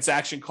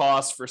transaction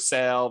costs for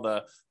sale,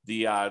 the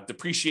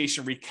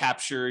depreciation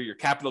recapture, your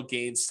capital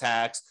gains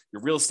tax,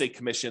 your real estate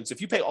commissions. If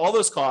you pay all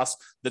those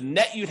costs, the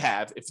net you'd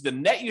have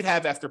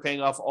after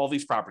paying off all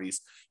these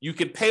properties, you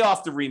could pay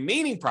off the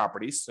remaining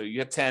properties. So you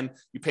have 10,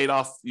 you paid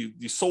off,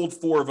 you sold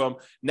 4 of them.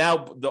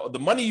 Now the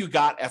money you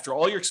got after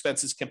all your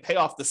expenses can pay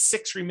off the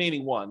 6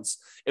 remaining ones.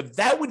 If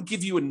that would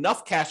give you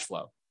enough cash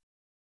flow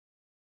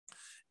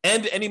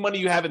and any money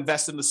you have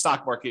invested in the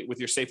stock market with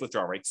your safe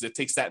withdrawal rate, because it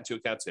takes that into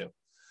account too,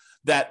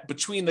 that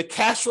between the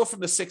cash flow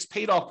from the 6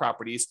 paid off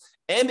properties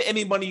and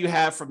any money you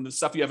have from the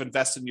stuff you have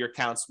invested in your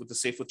accounts with the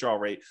safe withdrawal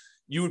rate,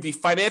 you would be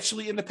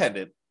financially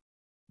independent.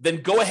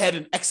 Then go ahead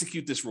and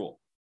execute this rule.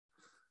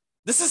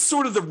 This is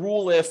sort of the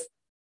rule if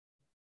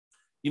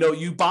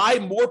you buy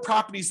more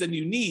properties than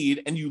you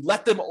need and you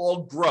let them all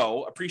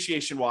grow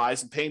appreciation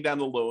wise and paying down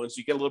the loans,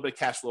 you get a little bit of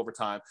cash flow over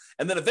time.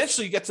 And then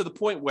eventually you get to the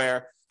point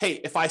where,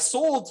 hey, if I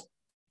sold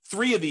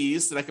 3 of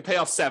these, then I could pay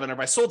off 7. Or if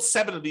I sold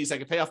 7 of these, I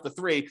could pay off the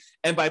 3.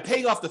 And by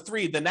paying off the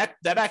 3, then that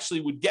actually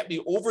would get me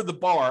over the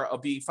bar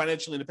of being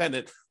financially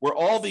independent, where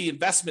all the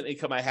investment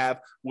income I have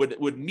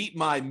would meet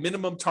my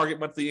minimum target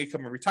monthly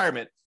income in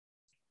retirement.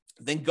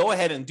 Then go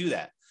ahead and do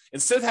that.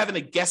 Instead of having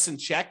to guess and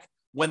check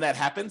when that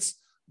happens,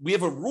 we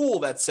have a rule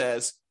that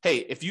says, hey,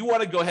 if you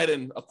want to go ahead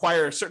and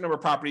acquire a certain number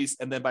of properties,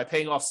 and then by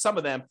paying off some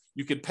of them,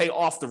 you could pay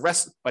off the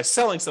rest. By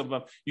selling some of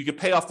them, you could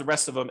pay off the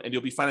rest of them and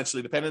you'll be financially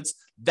independent.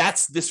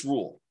 That's this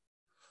rule.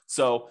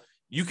 So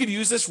you could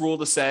use this rule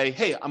to say,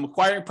 hey, I'm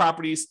acquiring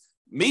properties.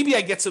 Maybe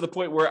I get to the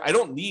point where I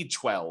don't need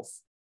 12,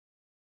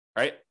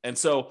 right? And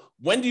so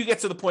when do you get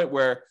to the point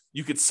where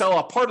you could sell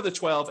off part of the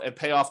 12 and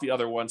pay off the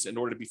other ones in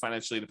order to be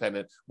financially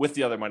independent with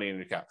the other money in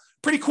your account?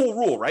 Pretty cool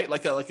rule, right?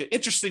 Like an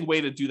interesting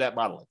way to do that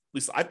modeling. At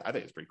least I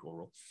think it's a pretty cool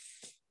rule.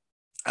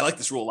 I like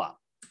this rule a lot.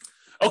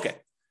 Okay,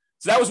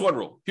 so that was one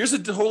rule. Here's a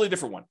totally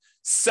different one.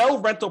 Sell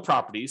rental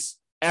properties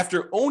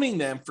after owning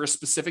them for a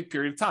specific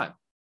period of time.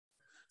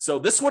 So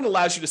this one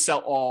allows you to sell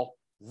all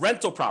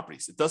rental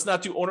properties. It does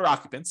not do owner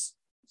occupants.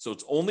 So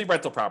it's only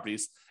rental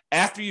properties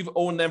after you've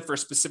owned them for a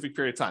specific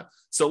period of time.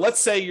 So let's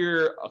say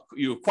you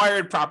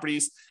acquired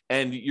properties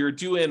and you're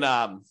doing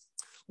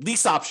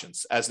lease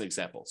options as an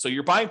example. So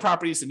you're buying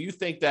properties and you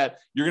think that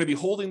you're going to be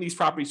holding these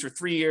properties for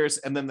 3 years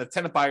and then the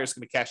tenant buyer is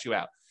going to cash you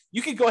out.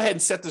 You can go ahead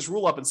and set this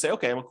rule up and say,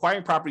 okay, I'm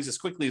acquiring properties as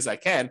quickly as I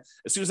can.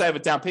 As soon as I have a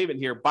down payment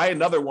here, buy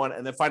another one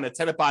and then find a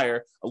tenant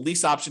buyer, a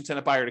lease option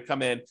tenant buyer to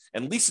come in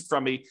and lease it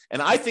from me.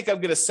 And I think I'm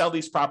going to sell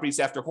these properties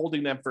after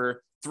holding them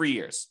for 3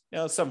 years.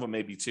 Some of them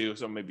may be 2,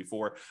 some may be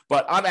 4,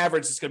 but on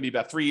average, it's going to be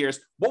about 3 years.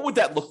 What would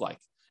that look like?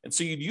 And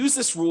so you'd use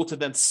this rule to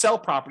then sell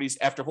properties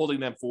after holding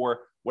them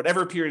for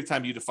whatever period of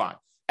time you define,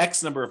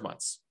 X number of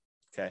months.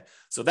 Okay.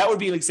 So that would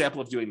be an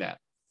example of doing that.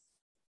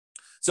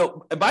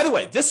 So, and by the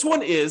way, this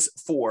one is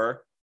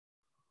for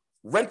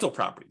rental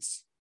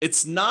properties.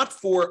 It's not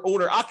for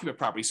owner occupant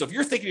property. So if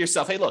you're thinking to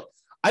yourself, hey, look,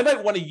 I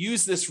might want to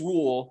use this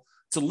rule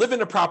to live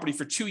in a property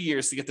for 2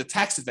 years to get the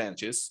tax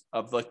advantages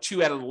of like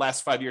 2 out of the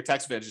last 5-year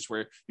tax advantages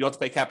where you don't have to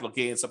pay capital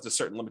gains up to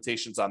certain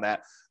limitations on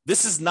that.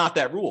 This is not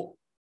that rule.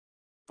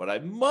 but I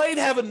might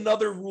have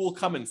another rule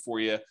coming for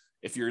you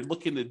if you're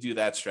looking to do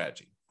that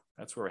strategy.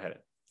 That's where we're headed.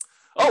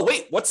 Oh,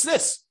 wait, what's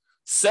this?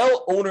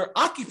 Sell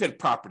owner-occupant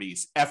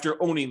properties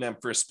after owning them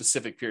for a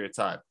specific period of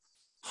time.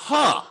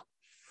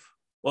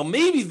 Well,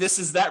 maybe this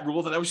is that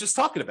rule that I was just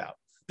talking about.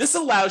 This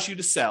allows you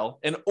to sell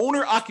an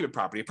owner-occupant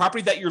property, a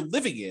property that you're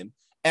living in,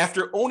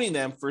 after owning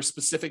them for a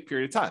specific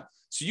period of time.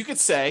 So you could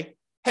say,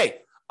 hey,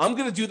 I'm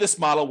going to do this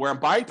model where I'm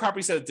buying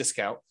properties at a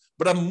discount,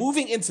 but I'm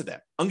moving into them.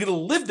 I'm going to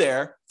live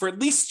there for at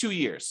least 2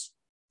 years.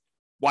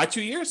 Why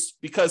 2 years?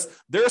 Because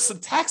there are some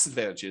tax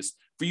advantages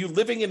for you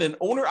living in an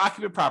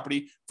owner-occupant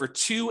property for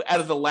 2 out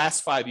of the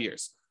last 5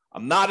 years.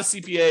 I'm not a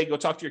CPA. Go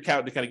talk to your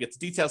accountant to kind of get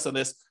the details on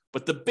this.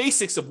 But the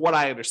basics of what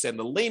I understand,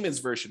 the layman's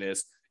version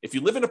is, if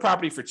you live in a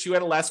property for 2 out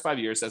of the last 5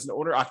 years as an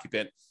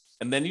owner-occupant,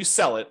 and then you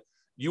sell it,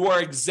 you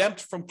are exempt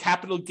from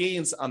capital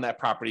gains on that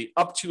property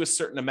up to a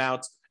certain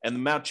amount, and the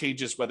amount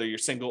changes whether you're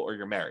single or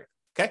you're married.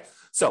 Okay,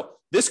 so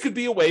this could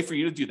be a way for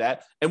you to do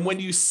that. And when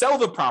you sell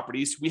the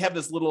properties, we have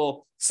this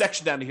little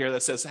section down here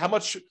that says, how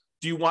much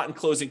do you want in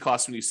closing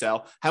costs when you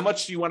sell? How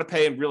much do you want to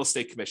pay in real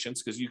estate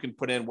commissions? Because you can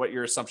put in what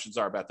your assumptions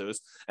are about those.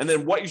 And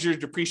then what is your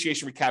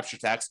depreciation recapture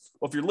tax?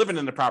 Well, if you're living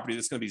in the property,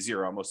 that's going to be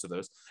zero on most of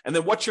those. And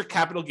then what's your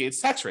capital gains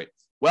tax rate?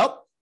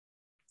 Well,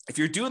 if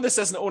you're doing this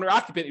as an owner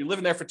occupant, you're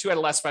living there for 2 out of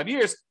the last 5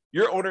 years,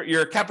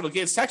 your capital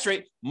gains tax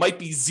rate might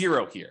be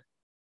zero here.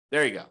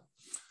 There you go.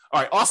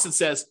 All right, Austin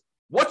says,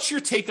 what's your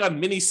take on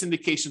mini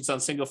syndications on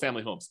single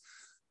family homes?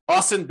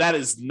 Austin, that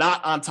is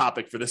not on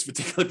topic for this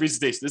particular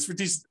presentation.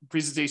 This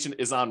presentation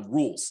is on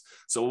rules.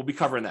 So we'll be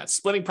covering that.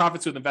 Splitting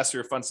profits with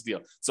investor funds deal.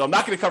 So I'm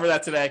not going to cover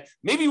that today.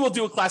 Maybe we'll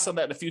do a class on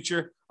that in the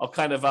future. I'll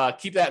kind of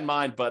keep that in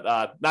mind, but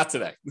not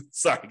today.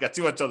 Sorry, got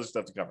too much other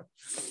stuff to cover.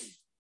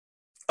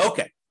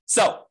 Okay,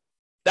 so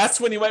that's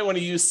when you might want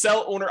to use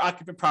sell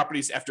owner-occupant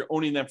properties after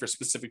owning them for a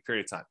specific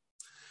period of time.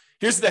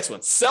 Here's the next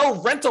one.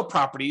 Sell rental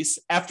properties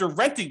after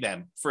renting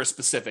them for a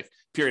specific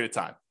period of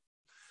time.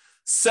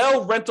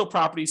 Sell rental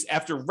properties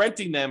after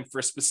renting them for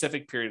a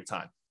specific period of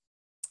time.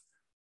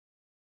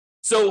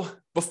 So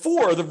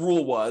before, the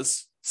rule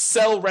was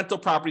sell rental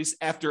properties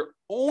after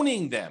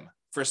owning them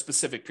for a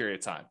specific period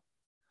of time.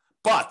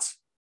 But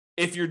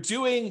if you're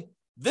doing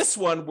this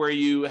one where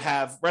you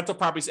have rental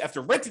properties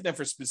after renting them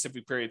for a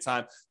specific period of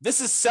time, this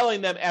is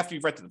selling them after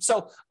you've rented them.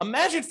 So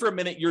imagine for a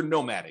minute you're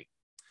nomading,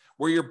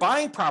 where you're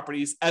buying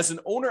properties as an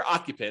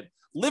owner-occupant,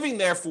 living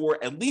there for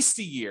at least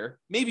a year,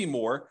 maybe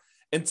more,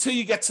 until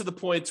you get to the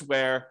point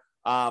where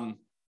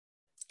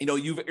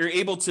you're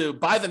able to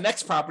buy the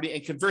next property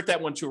and convert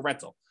that one to a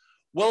rental.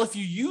 Well, if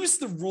you use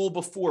the rule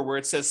before where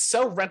it says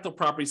sell rental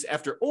properties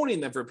after owning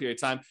them for a period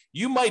of time,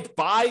 you might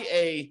buy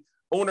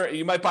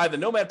the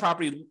nomad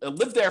property,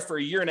 live there for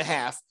a year and a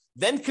half,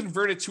 then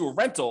convert it to a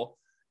rental.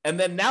 And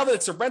then now that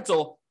it's a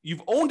rental,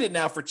 you've owned it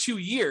now for 2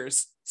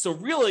 years. So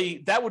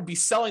really, that would be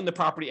selling the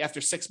property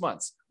after 6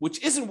 months,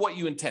 which isn't what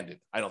you intended,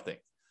 I don't think.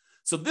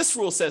 So this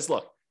rule says,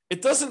 look,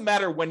 it doesn't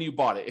matter when you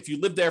bought it. If you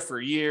lived there for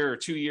a year or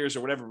 2 years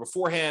or whatever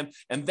beforehand,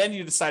 and then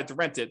you decide to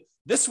rent it,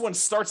 this one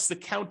starts to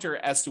counter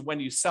as to when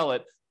you sell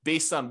it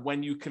based on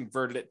when you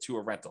converted it to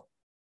a rental.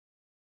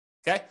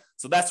 Okay,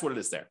 so that's what it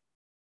is there.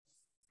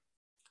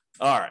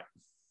 All right.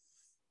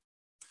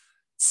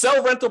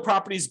 Sell rental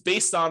properties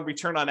based on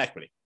return on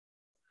equity.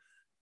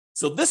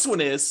 So this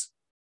one is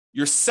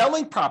you're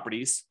selling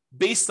properties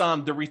based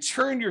on the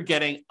return you're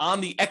getting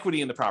on the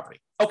equity in the property.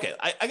 Okay,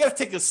 I got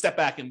to take a step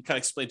back and kind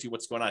of explain to you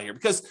what's going on here,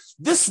 because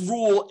this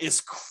rule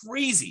is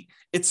crazy.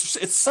 It's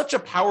such a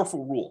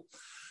powerful rule.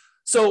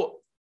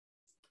 So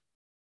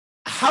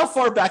how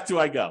far back do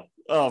I go?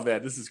 Oh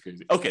man, this is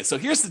crazy. Okay, so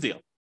here's the deal.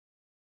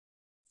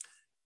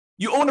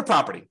 You own a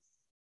property,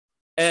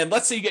 and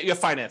let's say you have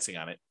financing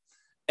on it,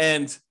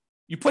 and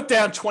you put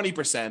down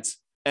 20%,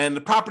 and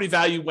the property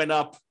value went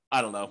up,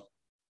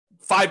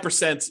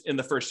 5% in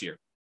the first year.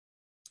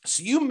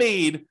 So you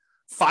made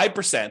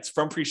 5%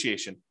 from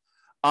appreciation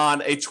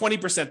on a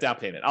 20% down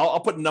payment. I'll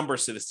put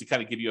numbers to this to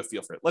kind of give you a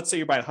feel for it. Let's say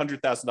you're buying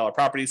 $100,000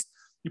 properties.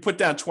 You put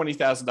down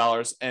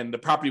 $20,000 and the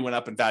property went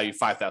up in value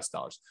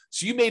 $5,000.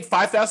 So you made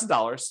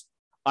 $5,000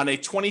 on a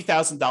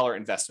 $20,000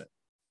 investment,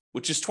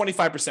 which is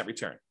 25%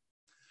 return.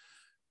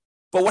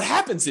 But what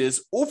happens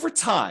is over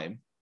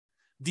time,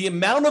 the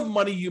amount of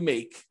money you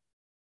make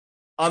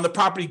on the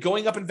property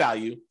going up in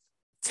value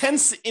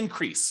tends to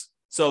increase.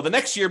 So the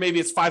next year, maybe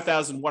it's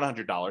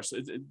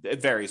 $5,100.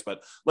 It varies,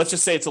 but let's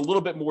just say it's a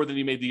little bit more than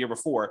you made the year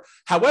before.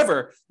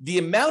 However, the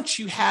amount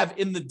you have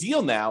in the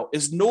deal now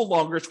is no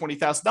longer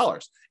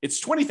 $20,000. It's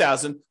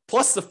 $20,000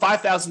 plus the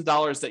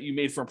 $5,000 that you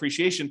made from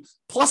appreciation,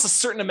 plus a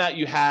certain amount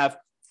you have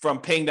from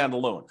paying down the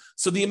loan.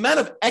 So the amount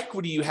of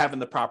equity you have in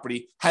the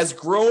property has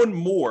grown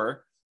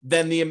more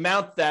than the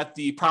amount that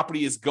the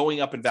property is going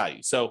up in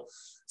value. So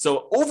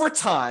over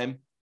time,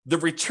 the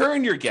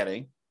return you're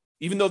getting,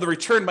 even though the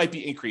return might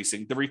be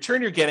increasing, the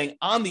return you're getting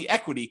on the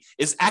equity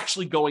is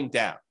actually going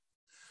down.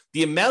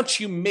 The amount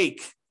you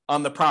make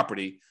on the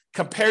property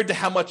compared to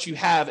how much you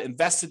have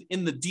invested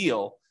in the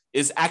deal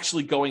is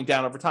actually going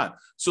down over time.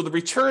 So the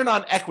return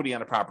on equity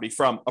on a property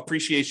from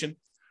appreciation,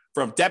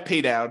 from debt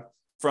pay down,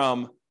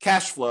 from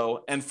cash flow,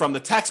 and from the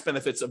tax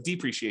benefits of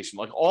depreciation.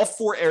 Like all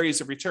four areas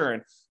of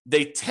return,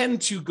 they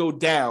tend to go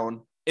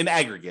down in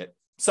aggregate.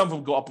 Some of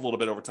them go up a little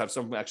bit over time.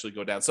 Some of them actually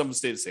go down. Some of them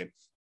stay the same.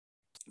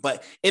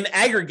 But in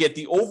aggregate,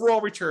 the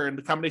overall return,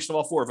 the combination of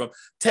all four of them,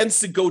 tends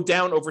to go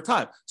down over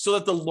time. So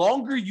that the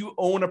longer you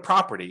own a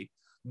property,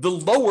 the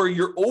lower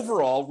your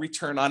overall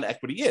return on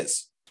equity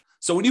is.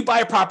 So when you buy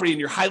a property and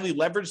you're highly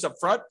leveraged up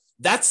front,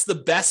 that's the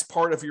best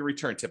part of your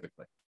return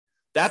typically.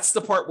 That's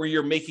the part where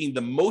you're making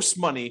the most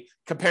money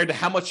compared to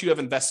how much you have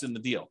invested in the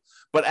deal.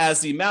 But as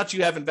the amount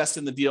you have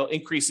invested in the deal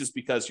increases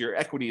because your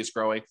equity is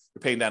growing,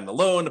 you're paying down the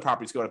loan, the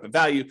property's going up in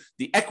value,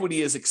 the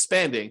equity is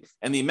expanding,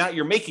 and the amount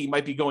you're making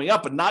might be going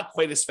up, but not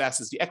quite as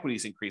fast as the equity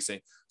is increasing.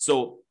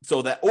 So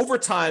that over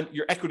time,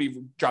 your equity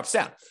drops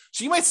down.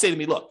 So you might say to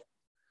me, look,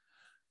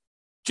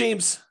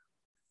 James,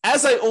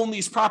 as I own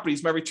these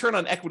properties, my return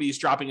on equity is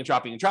dropping and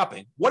dropping and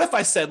dropping. What if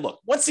I said, look,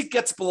 once it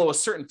gets below a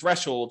certain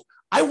threshold,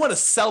 I want to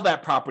sell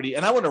that property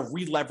and I want to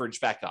re-leverage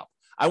back up.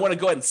 I want to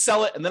go ahead and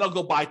sell it, and then I'll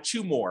go buy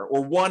two more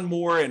or one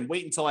more and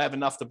wait until I have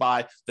enough to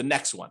buy the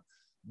next one.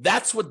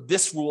 That's what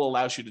this rule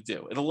allows you to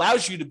do. It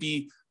allows you to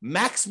be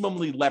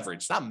maximally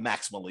leveraged, not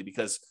maximally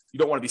because you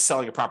don't want to be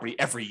selling a property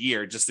every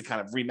year just to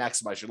kind of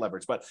re-maximize your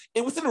leverage, but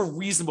within a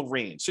reasonable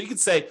range. So you can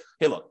say,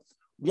 hey, look,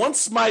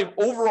 once my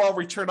overall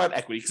return on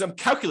equity, because I'm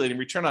calculating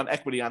return on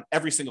equity on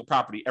every single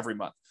property every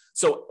month.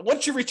 So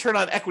once your return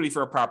on equity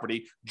for a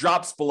property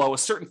drops below a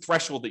certain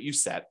threshold that you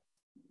set,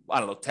 I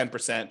don't know,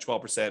 10%,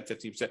 12%,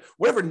 15%,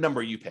 whatever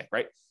number you pick,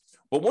 right?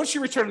 But once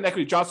your return on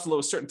equity drops below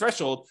a certain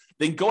threshold,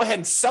 then go ahead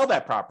and sell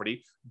that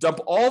property, dump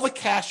all the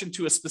cash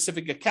into a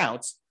specific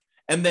account,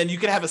 and then you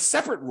can have a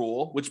separate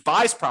rule which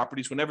buys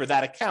properties whenever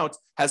that account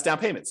has down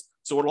payments.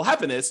 So what will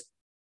happen is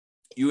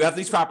you have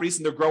these properties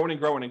and they're growing and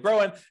growing and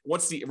growing.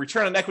 Once the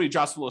return on equity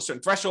drops below a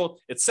certain threshold,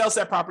 it sells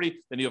that property.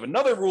 Then you have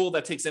another rule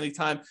that takes any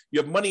time. You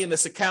have money in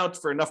this account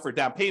for enough for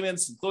down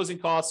payments and closing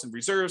costs and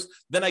reserves.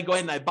 Then I go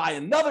ahead and I buy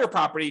another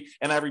property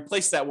and I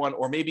replace that one,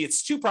 or maybe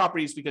it's two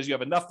properties because you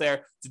have enough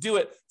there to do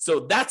it. So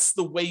that's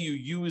the way you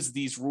use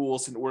these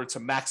rules in order to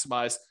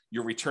maximize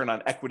your return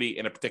on equity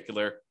in a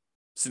particular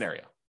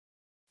scenario.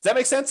 Does that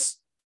make sense?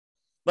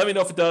 Let me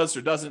know if it does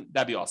or doesn't.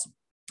 That'd be awesome.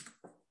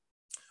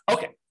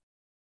 Okay.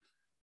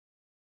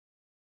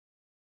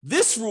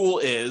 This rule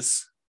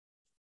is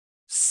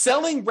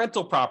selling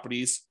rental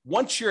properties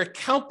once your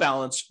account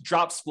balance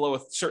drops below a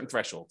certain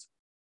threshold.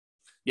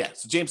 Yeah,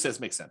 so James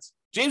says makes sense.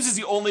 James is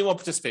the only one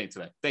participating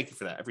today. Thank you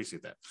for that. I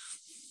appreciate that.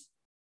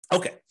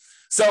 Okay,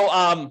 so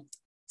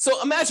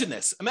imagine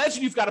this.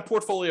 Imagine you've got a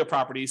portfolio of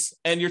properties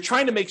and you're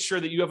trying to make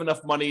sure that you have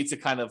enough money to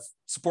kind of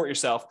support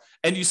yourself,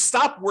 and you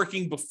stop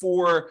working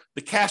before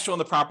the cash flow on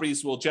the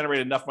properties will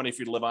generate enough money for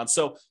you to live on.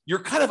 So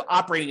you're kind of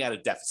operating at a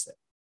deficit.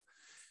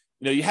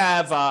 You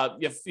have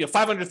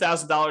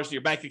 $500,000 in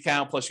your bank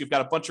account, plus you've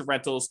got a bunch of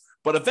rentals,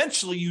 but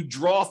eventually you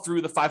draw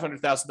through the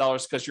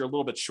 $500,000 because you're a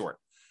little bit short.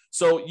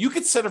 So you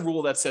could set a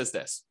rule that says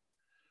this: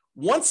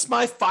 once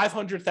my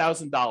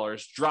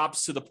 $500,000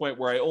 drops to the point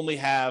where I only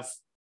have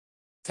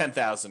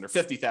 $10,000 or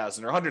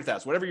 $50,000 or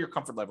 $100,000, whatever your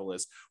comfort level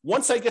is,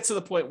 once I get to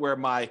the point where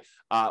my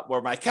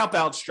account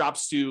balance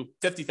drops to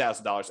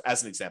 $50,000,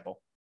 as an example,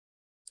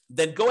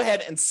 then go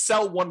ahead and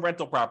sell one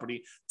rental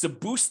property to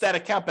boost that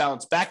account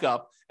balance back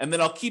up. And then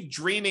I'll keep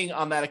draining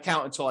on that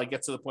account until I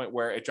get to the point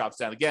where it drops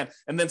down again,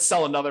 and then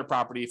sell another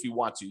property if you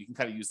want to. You can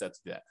kind of use that to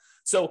do that.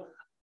 So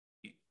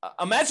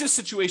imagine a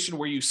situation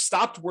where you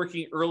stopped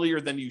working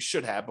earlier than you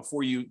should have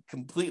before you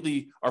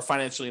completely are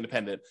financially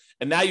independent.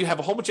 And now you have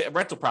a whole bunch of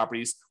rental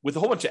properties with a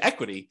whole bunch of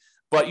equity,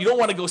 but you don't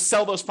want to go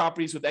sell those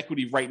properties with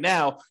equity right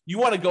now. You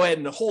want to go ahead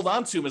and hold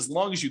on to them as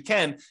long as you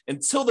can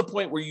until the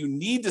point where you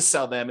need to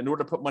sell them in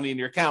order to put money in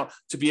your account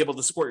to be able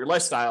to support your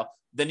lifestyle.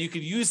 Then you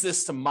could use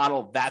this to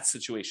model that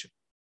situation.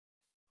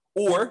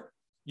 Or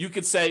you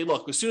could say,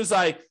 look, as soon as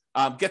I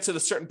get to the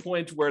certain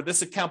point where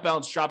this account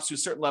balance drops to a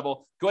certain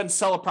level, go ahead and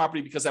sell a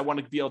property because I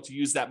want to be able to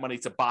use that money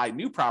to buy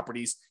new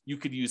properties. You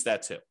could use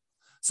that too.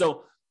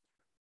 So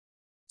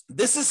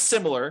this is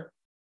similar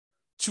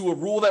to a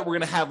rule that we're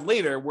going to have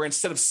later, where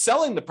instead of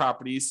selling the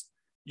properties,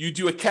 you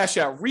do a cash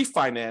out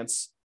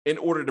refinance in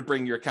order to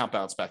bring your account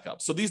balance back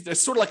up. So they're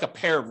sort of like a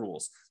pair of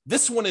rules.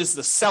 This one is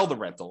the sell the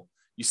rental.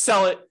 You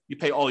sell it, you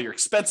pay all your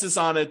expenses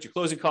on it, your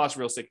closing costs,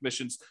 real estate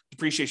commissions,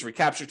 depreciation,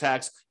 recapture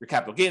tax, your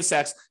capital gains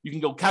tax. You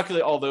can go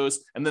calculate all those,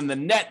 and then the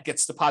net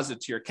gets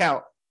deposited to your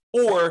account.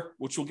 Or,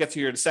 which we'll get to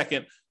here in a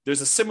second,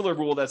 there's a similar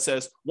rule that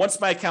says, once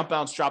my account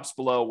balance drops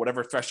below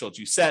whatever threshold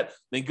you set,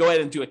 then go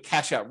ahead and do a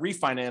cash out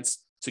refinance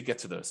to get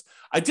to those.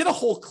 I did a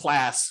whole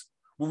class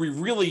where we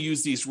really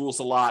use these rules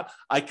a lot.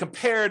 I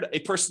compared a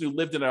person who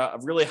lived in a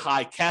really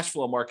high cash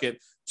flow market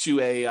to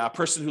a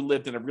person who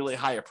lived in a really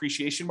high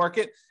appreciation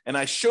market. And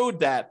I showed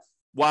that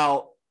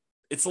while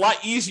it's a lot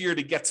easier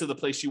to get to the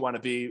place you want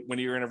to be when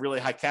you're in a really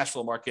high cash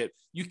flow market,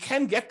 you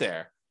can get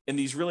there in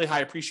these really high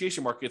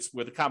appreciation markets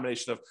with a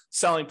combination of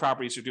selling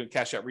properties or doing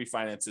cash out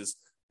refinances.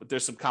 But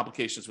there's some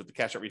complications with the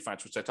cash out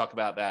refinance, which I talk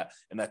about that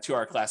in that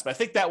 2-hour class. But I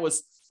think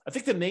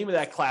the name of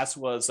that class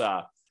was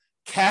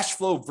cash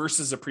flow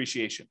versus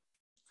appreciation.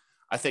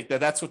 I think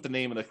that's what the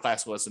name of the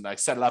class was. And I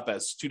set it up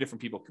as two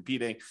different people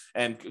competing,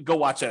 and go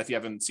watch that if you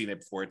haven't seen it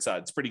before.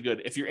 It's pretty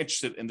good if you're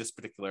interested in this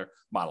particular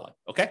modeling.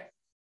 Okay.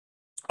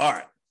 All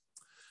right.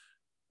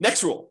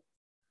 Next rule,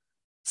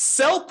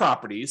 sell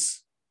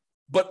properties,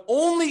 but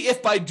only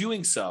if by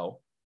doing so,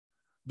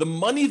 the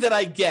money that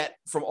I get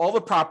from all the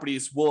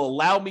properties will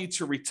allow me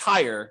to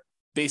retire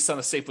based on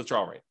a safe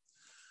withdrawal rate.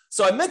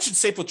 So I mentioned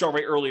safe withdrawal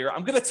rate earlier.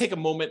 I'm going to take a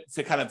moment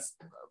to kind of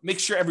make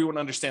sure everyone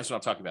understands what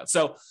I'm talking about.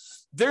 So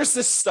there's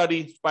this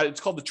study,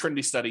 it's called the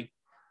Trinity study.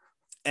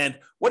 And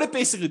what it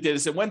basically did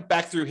is it went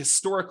back through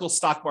historical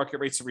stock market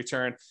rates of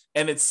return.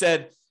 And it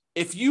said,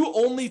 if you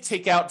only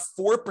take out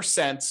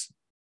 4%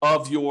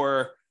 of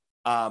your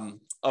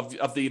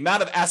of the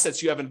amount of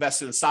assets you have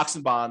invested in stocks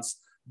and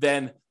bonds,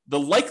 then the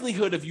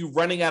likelihood of you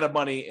running out of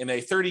money in a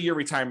 30-year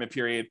retirement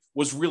period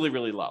was really,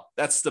 really low.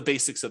 That's the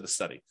basics of the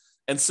study.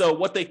 And so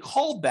what they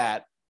called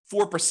that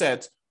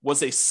 4%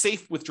 was a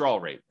safe withdrawal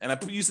rate. And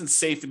I'm using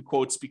safe in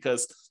quotes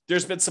because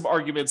there's been some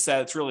arguments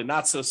that it's really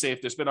not so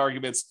safe. There's been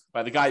arguments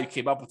by the guy who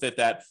came up with it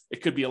that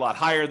it could be a lot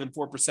higher than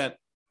 4%.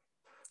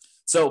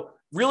 So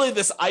really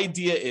this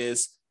idea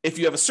is if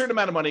you have a certain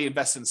amount of money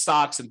invested in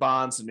stocks and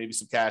bonds and maybe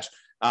some cash,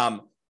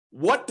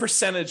 what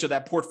percentage of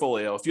that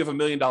portfolio, if you have $1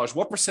 million,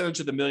 what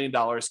percentage of the $1 million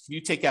can you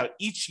take out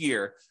each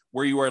year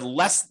where you are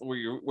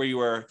where you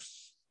are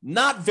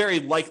not very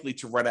likely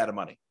to run out of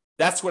money?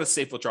 That's what a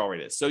safe withdrawal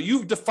rate is. So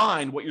you've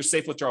defined what your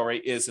safe withdrawal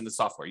rate is in the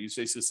software. You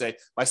basically say,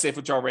 my safe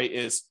withdrawal rate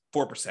is 4%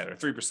 or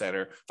 3%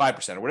 or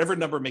 5% or whatever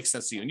number makes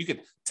sense to you. And you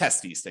can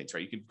test these things,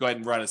 right? You can go ahead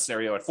and run a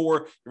scenario at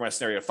 4, you run a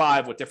scenario at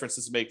 5. What difference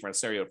does it make? Run a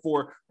scenario at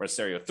 4, run a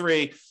scenario at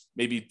 3,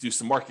 maybe do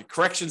some market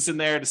corrections in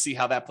there to see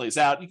how that plays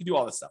out. You can do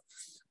all this stuff.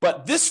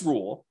 But this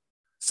rule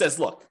says,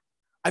 look,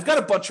 I've got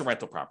a bunch of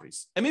rental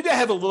properties, and maybe I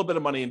have a little bit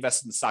of money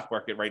invested in the stock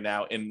market right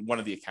now in one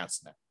of the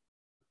accounts in there.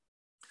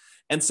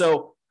 And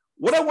so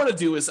what I want to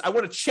do is I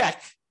want to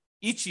check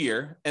each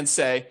year and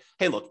say,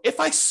 hey, look, if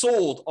I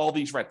sold all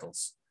these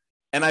rentals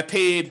and I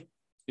paid,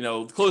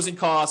 closing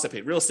costs, I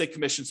paid real estate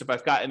commissions if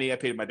I've got any, I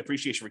paid my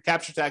depreciation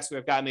recapture tax if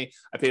I've got any,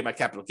 I paid my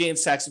capital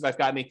gains tax if I've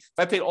got any. If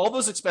I paid all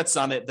those expenses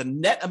on it, the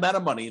net amount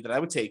of money that I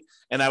would take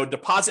and I would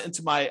deposit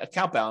into my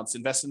account balance,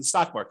 invest in the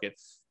stock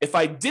market. If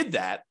I did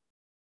that,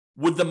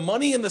 would the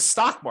money in the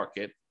stock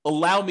market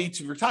allow me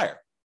to retire?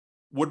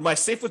 Would my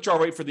safe withdrawal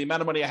rate for the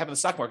amount of money I have in the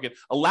stock market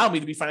allow me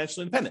to be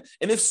financially independent?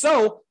 And if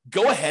so,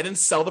 go ahead and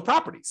sell the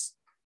properties.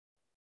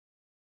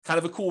 Kind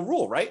of a cool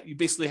rule, right? You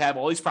basically have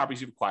all these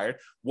properties you've acquired.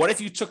 What if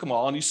you took them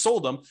all and you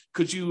sold them?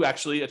 Could you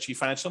actually achieve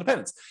financial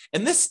independence?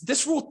 And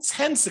this rule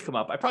tends to come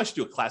up. I probably should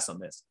do a class on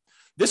this.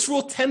 This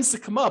rule tends to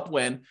come up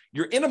when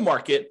you're in a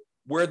market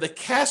where the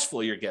cash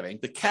flow you're getting,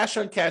 the cash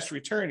on cash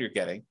return you're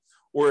getting,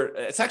 or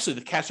it's actually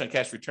the cash on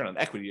cash return on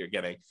equity you're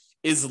getting,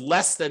 is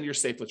less than your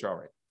safe withdrawal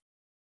rate.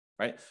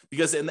 Right?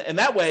 Because in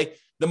that way,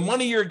 the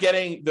money you're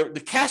getting,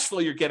 the cash flow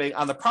you're getting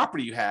on the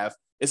property you have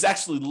is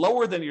actually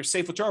lower than your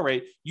safe withdrawal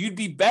rate. You'd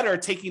be better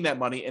taking that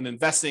money and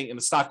investing in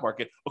the stock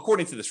market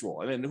according to this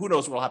rule. And then who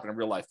knows what will happen in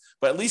real life.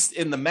 But at least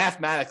in the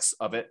mathematics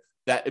of it,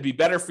 that it'd be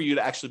better for you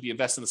to actually be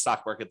investing in the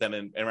stock market than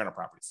in rental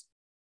properties,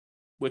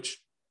 which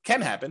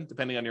can happen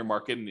depending on your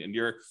market and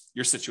your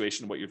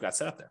situation, what you've got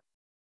set up there.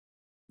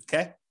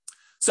 Okay?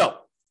 So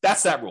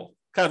that's that rule.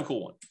 Kind of a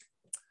cool one.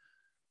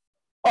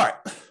 All right.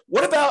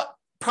 What about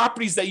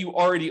properties that you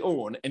already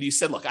own? And you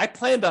said, look, I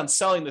planned on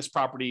selling this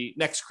property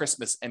next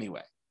Christmas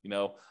anyway.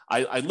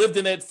 I lived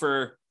in it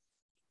for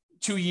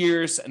 2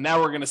 years and now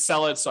we're going to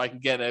sell it so I can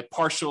get a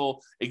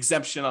partial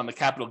exemption on the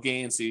capital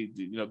gains.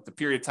 The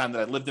period of time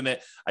that I lived in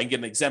it, I can get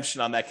an exemption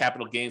on that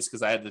capital gains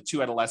because I had the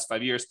 2 out of the last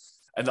 5 years.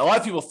 And a lot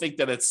of people think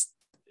that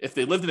if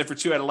they lived in it for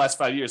 2 out of the last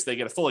 5 years, they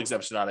get a full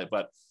exemption on it.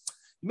 But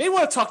you may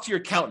want to talk to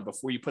your accountant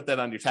before you put that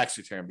on your tax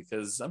return,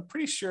 because I'm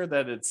pretty sure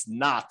that it's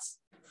not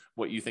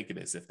what you think it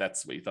is, if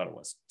that's what you thought it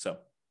was. So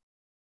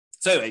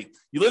anyway,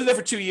 you lived there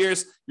for 2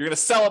 years. You're going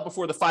to sell it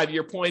before the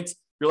 5-year point.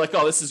 You're like,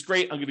 oh, this is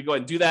great. I'm going to go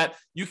ahead and do that.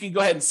 You can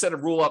go ahead and set a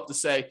rule up to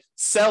say,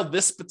 sell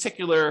this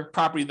particular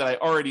property that I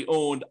already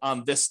owned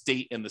on this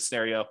date in the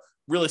scenario.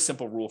 Really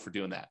simple rule for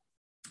doing that.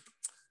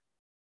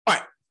 All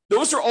right.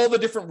 Those are all the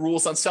different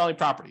rules on selling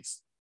properties.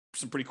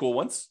 Some pretty cool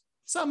ones.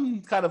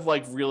 Some kind of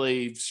like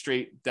really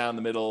straight down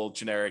the middle,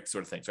 generic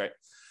sort of things, right?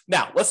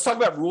 Now, let's talk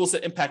about rules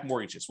that impact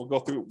mortgages. We'll go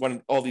through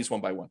all these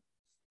one by one.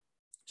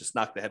 Just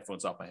knocked the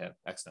headphones off my head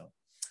accidentally.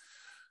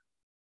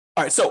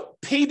 All right, so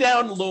pay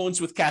down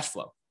loans with cash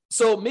flow.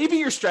 So maybe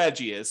your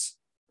strategy is,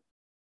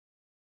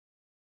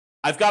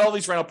 I've got all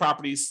these rental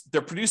properties.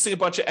 They're producing a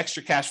bunch of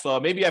extra cash flow.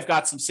 Maybe I've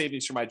got some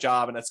savings from my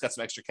job and that's got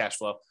some extra cash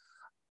flow.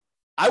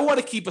 I want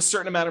to keep a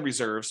certain amount of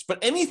reserves, but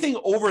anything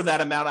over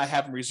that amount I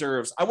have in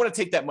reserves, I want to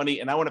take that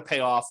money and I want to pay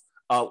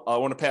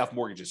off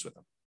mortgages with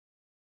them.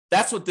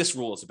 That's what this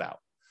rule is about.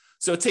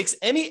 So it takes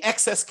any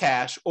excess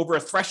cash over a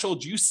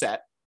threshold you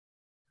set,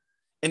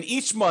 and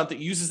each month it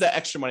uses that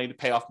extra money to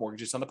pay off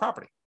mortgages on the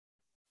property.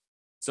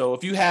 So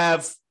if you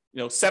have,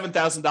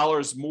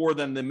 $7,000 more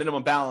than the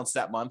minimum balance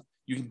that month,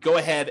 you can go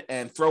ahead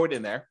and throw it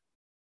in there.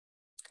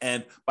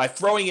 And by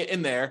throwing it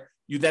in there,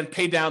 you then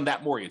pay down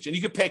that mortgage. And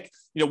you can pick,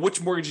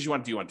 which mortgages you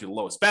want to do. You want to do the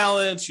lowest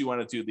balance, you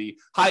want to do the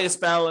highest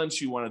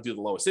balance, you want to do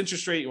the lowest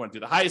interest rate, you want to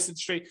do the highest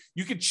interest rate.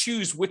 You can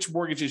choose which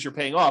mortgages you're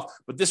paying off,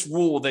 but this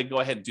rule will then go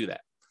ahead and do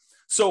that.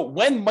 So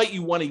when might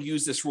you want to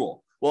use this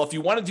rule? Well, if you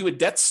want to do a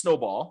debt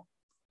snowball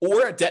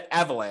or a debt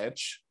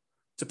avalanche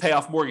to pay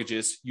off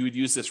mortgages, you would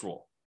use this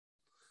rule.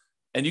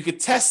 And you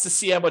could test to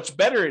see how much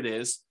better it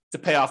is to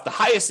pay off the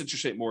highest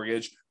interest rate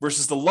mortgage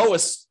versus the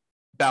lowest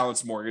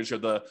balance mortgage or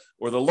the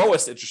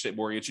lowest interest rate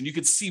mortgage. And you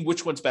could see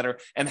which one's better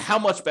and how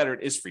much better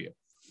it is for you.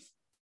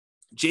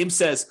 James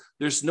says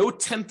there's no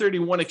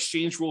 1031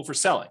 exchange rule for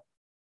selling.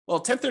 Well,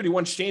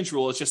 1031 exchange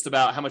rule is just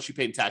about how much you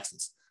pay in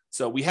taxes.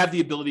 So we have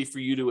the ability for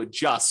you to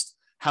adjust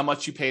how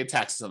much you pay in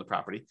taxes on the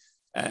property.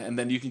 And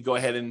then you can go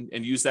ahead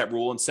and use that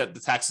rule and set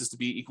the taxes to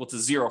be equal to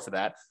 0 for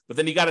that. But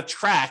then you got to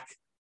track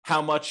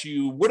how much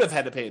you would have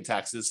had to pay in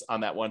taxes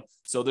on that one.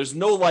 So there's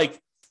no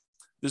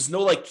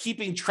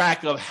keeping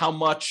track of how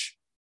much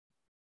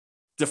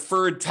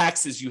deferred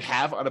taxes you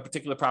have on a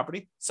particular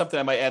property, something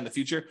I might add in the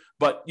future,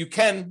 but you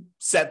can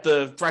set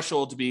the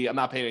threshold to be, I'm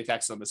not paying any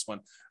taxes on this one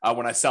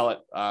when I sell it.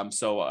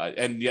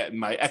 And yet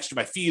my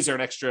fees are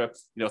an extra,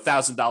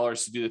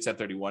 $1,000 to do the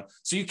 1031.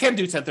 So you can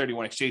do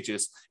 1031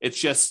 exchanges. It's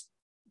just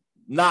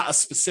not a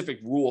specific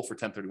rule for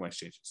 1031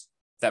 exchanges.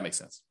 If that makes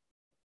sense.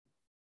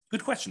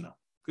 Good question though.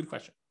 Good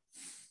question.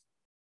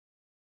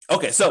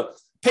 Okay. So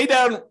pay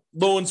down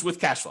loans with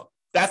cash flow.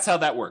 That's how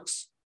that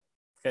works.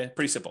 Okay.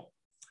 Pretty simple.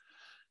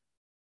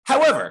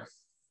 However,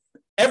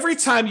 every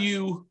time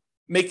you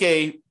make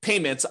a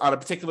payment on a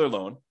particular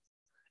loan,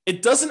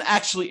 it doesn't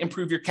actually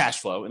improve your cash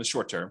flow in the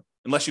short term,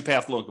 unless you pay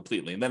off the loan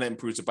completely, and then it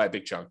improves it by a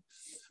big chunk.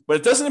 But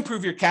it doesn't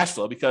improve your cash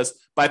flow because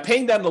by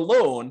paying down the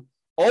loan,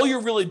 all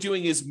you're really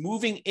doing is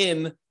moving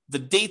in the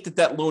date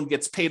that loan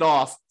gets paid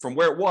off from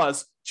where it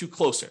was to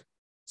closer.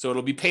 So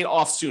it'll be paid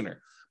off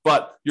sooner,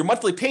 but your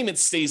monthly payment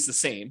stays the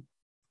same.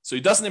 So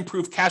it doesn't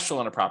improve cash flow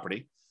on a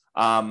property.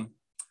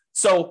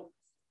 So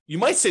you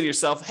might say to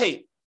yourself,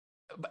 hey,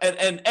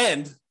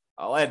 and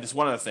I'll add this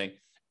one other thing.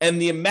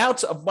 And the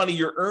amount of money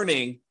you're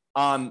earning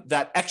on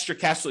that extra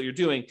cash flow you're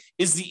doing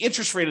is the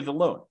interest rate of the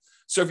loan.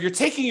 So if you're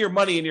taking your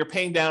money and you're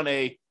paying down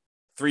a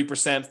 3%,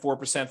 4%,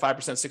 5%,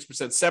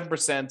 6%,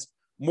 7%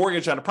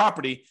 mortgage on a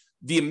property,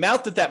 the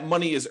amount that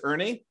money is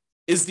earning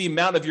is the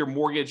amount of your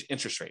mortgage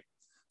interest rate.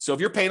 So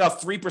if you're paying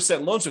off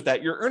 3% loans with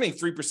that, you're earning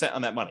 3%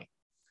 on that money.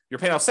 You're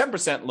paying off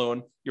 7%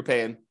 loan, you're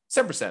paying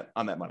 7%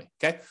 on that money.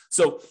 Okay.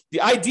 So the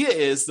idea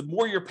is the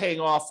more you're paying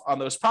off on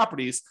those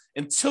properties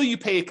until you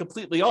pay it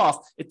completely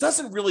off, it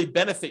doesn't really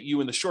benefit you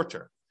in the short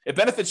term. It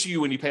benefits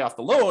you when you pay off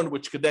the loan,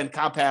 which could then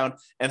compound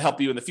and help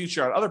you in the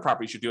future on other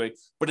properties you're doing,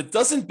 but it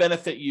doesn't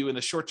benefit you in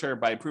the short term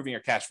by improving your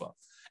cash flow.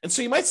 And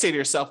so you might say to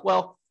yourself,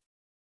 well,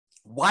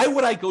 why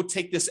would I go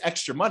take this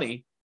extra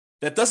money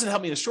that doesn't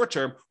help me in the short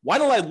term? Why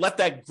don't I let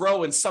that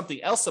grow in something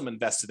else I'm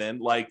invested in,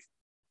 like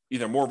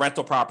either more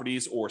rental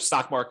properties or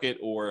stock market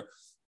or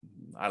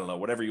I don't know,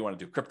 whatever you want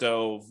to do,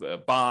 crypto,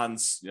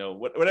 bonds,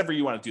 whatever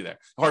you want to do there,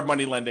 hard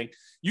money lending.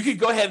 You could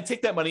go ahead and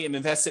take that money and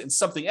invest it in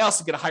something else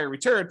and get a higher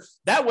return.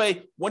 That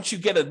way, once you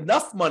get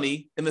enough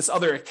money in this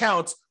other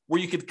account where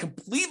you could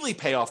completely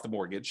pay off the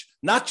mortgage,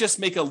 not just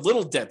make a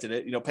little dent in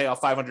it, pay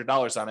off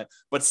 $500 on it,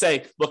 but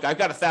say, look, I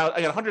got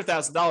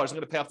 $100,000. I'm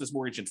going to pay off this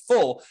mortgage in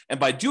full. And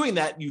by doing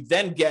that, you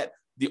then get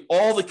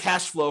all the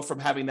cash flow from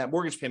having that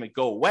mortgage payment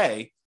go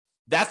away.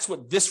 That's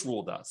what this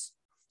rule does.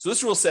 So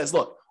this rule says,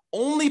 look,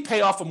 only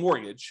pay off a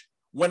mortgage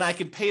when I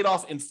can pay it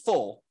off in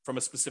full from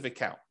a specific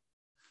account.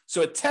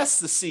 So it tests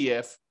to see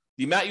if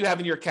the amount you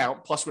have in your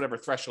account plus whatever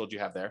threshold you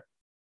have there.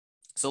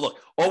 So look,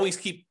 always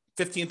keep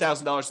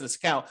 $15,000 in this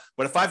account,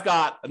 but if I've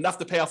got enough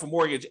to pay off a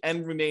mortgage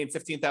and remain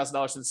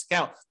 $15,000 in this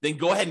account, then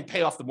go ahead and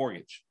pay off the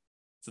mortgage.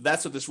 So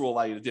that's what this rule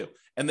allows you to do.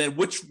 And then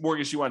which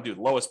mortgage you want to do,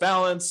 the lowest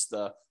balance,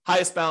 the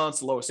highest balance,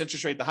 the lowest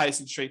interest rate, the highest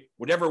interest rate,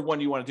 whatever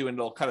one you want to do, and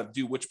it'll kind of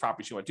do which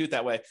properties you want to do it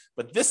that way.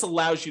 But this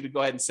allows you to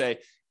go ahead and say,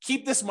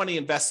 keep this money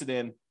invested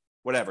in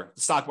whatever,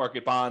 the stock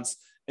market, bonds,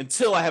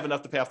 until I have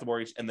enough to pay off the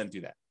mortgage, and then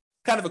do that.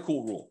 Kind of a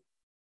cool rule.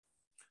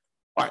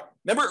 All right.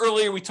 Remember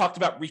earlier we talked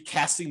about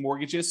recasting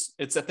mortgages?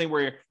 It's that thing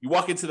where you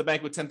walk into the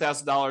bank with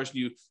 $10,000,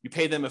 you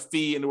pay them a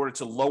fee in order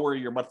to lower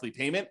your monthly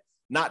payment,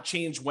 not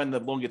change when the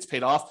loan gets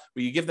paid off,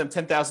 but you give them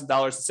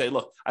 $10,000 and say,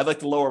 look, I'd like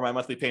to lower my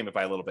monthly payment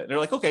by a little bit. And they're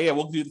like, okay, yeah,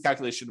 we'll do the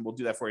calculation and we'll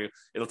do that for you.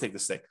 It'll take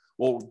this thing.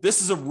 Well,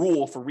 this is a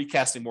rule for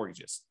recasting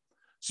mortgages.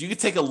 So you could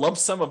take a lump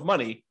sum of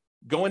money,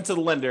 go into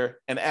the lender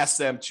and ask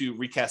them to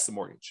recast the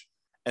mortgage.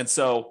 And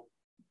so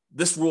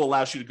this rule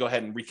allows you to go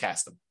ahead and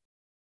recast them.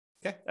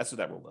 Okay, that's what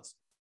that rule does.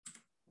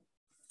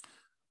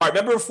 All right,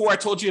 remember before I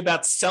told you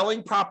about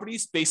selling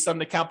properties based on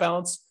the account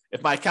balance?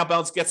 If my account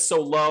balance gets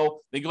so low,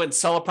 then go ahead and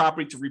sell a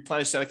property to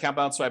replenish that account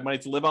balance so I have money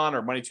to live on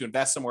or money to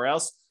invest somewhere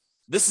else.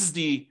 This is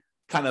the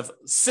kind of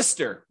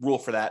sister rule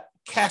for that,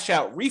 cash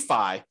out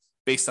refi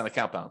based on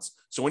account balance.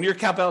 So when your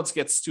account balance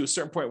gets to a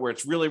certain point where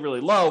it's really, really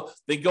low,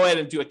 then go ahead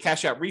and do a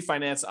cash out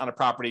refinance on a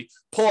property,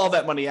 pull all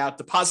that money out,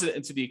 deposit it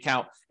into the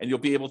account, and you'll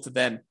be able to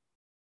then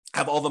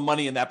have all the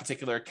money in that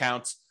particular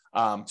account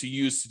to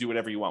use to do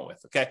whatever you want with.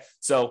 Okay.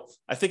 So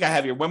I think I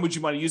have here, when would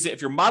you want to use it?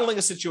 If you're modeling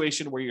a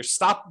situation where you're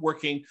stopped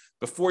working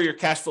before your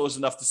cash flow is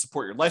enough to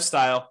support your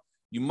lifestyle,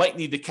 you might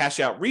need to cash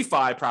out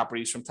refi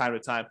properties from time to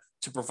time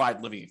to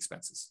provide living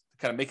expenses to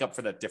kind of make up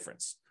for that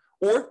difference.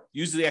 Or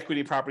use the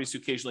equity properties to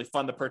occasionally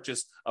fund the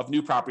purchase of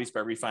new properties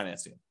by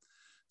refinancing.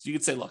 So you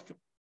could say, look,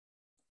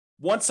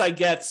 once I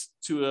get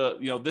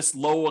to this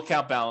low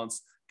account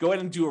balance, go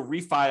ahead and do a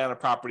refi on a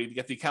property to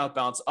get the account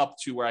balance up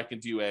to where I can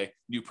do a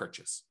new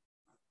purchase.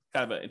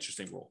 Kind of an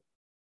interesting rule.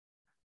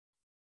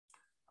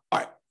 All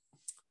right.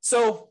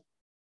 So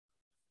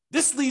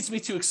this leads me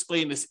to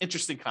explain this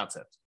interesting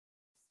concept.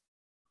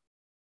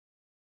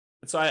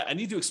 And so I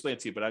need to explain it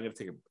to you, but I'm going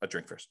to take a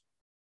drink first.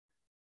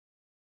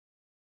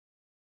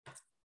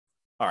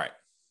 All right.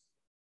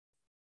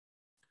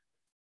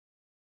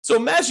 So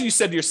imagine you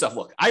said to yourself,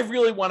 look, I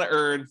really want to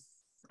earn,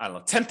 I don't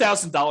know,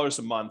 $10,000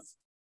 a month.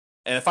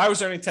 And if I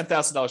was earning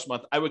 $10,000 a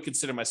month, I would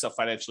consider myself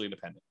financially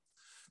independent.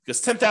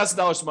 Because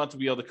 $10,000 a month would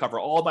be able to cover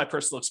all my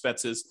personal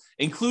expenses,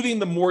 including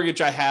the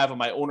mortgage I have on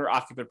my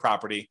owner-occupant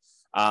property,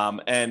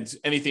 and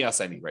anything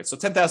else I need, right? So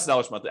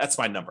 $10,000 a month, that's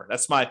my number.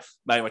 That's my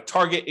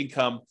target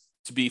income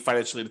to be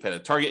financially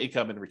independent, target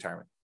income in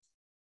retirement.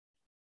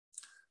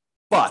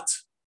 But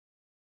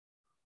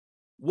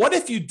what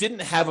if you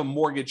didn't have a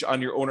mortgage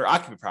on your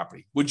owner-occupant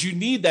property? Would you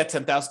need that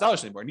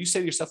 $10,000 anymore? And you say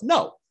to yourself,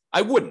 no,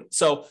 I wouldn't.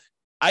 So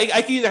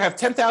I can either have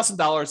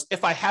 $10,000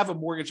 if I have a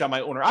mortgage on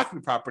my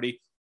owner-occupant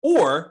property,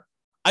 or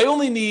I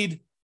only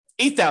need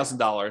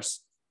 $8,000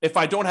 if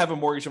I don't have a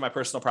mortgage on my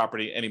personal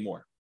property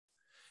anymore.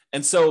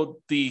 And so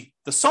the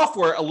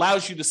software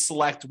allows you to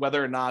select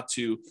whether or not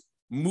to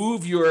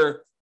move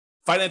your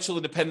financial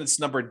independence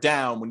number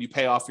down when you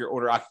pay off your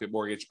owner-occupant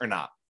mortgage or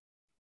not.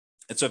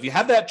 And so if you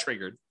have that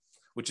triggered,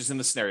 which is in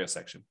the scenario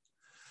section,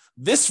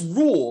 this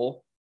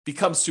rule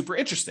becomes super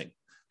interesting,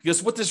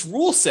 because what this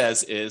rule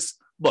says is,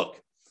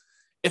 look,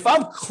 if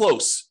I'm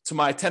close to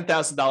my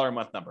 $10,000 a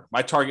month number,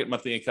 my target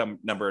monthly income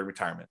number in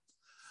retirement,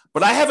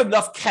 but I have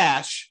enough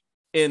cash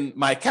in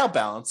my account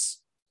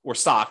balance or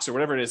stocks or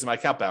whatever it is in my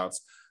account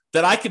balance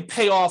that I could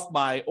pay off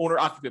my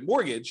owner-occupant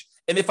mortgage,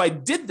 and if I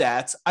did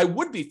that, I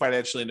would be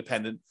financially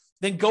independent,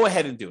 then go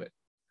ahead and do it.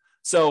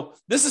 So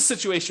this is a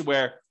situation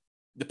where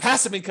the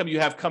passive income you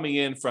have coming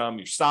in from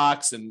your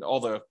stocks and all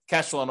the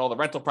cash flow on all the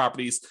rental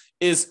properties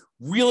is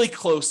really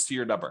close to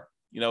your number.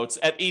 It's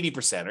at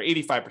 80% or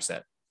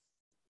 85%.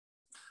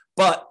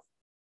 But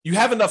you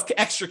have enough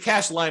extra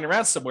cash lying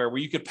around somewhere where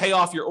you could pay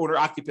off your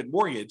owner-occupant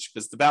mortgage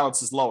because the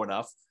balance is low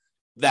enough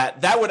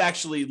that would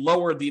actually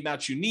lower the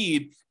amount you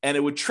need, and it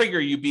would trigger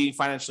you being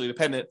financially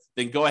independent.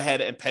 Then go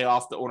ahead and pay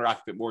off the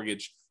owner-occupant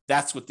mortgage.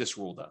 That's what this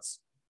rule does.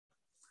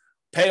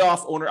 Pay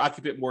off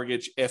owner-occupant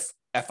mortgage if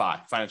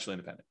FI, financially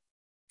independent.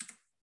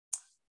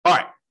 All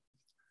right.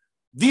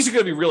 These are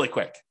going to be really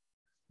quick.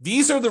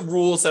 These are the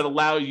rules that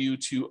allow you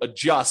to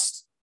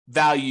adjust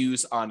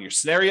values on your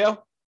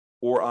scenario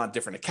or on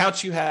different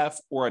accounts you have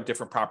or on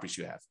different properties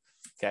you have.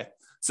 Okay.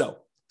 So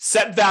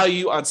set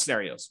value on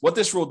scenarios. What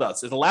this rule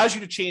does, it allows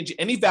you to change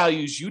any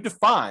values you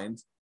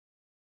defined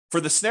for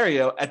the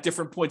scenario at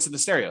different points in the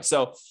scenario.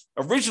 So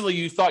originally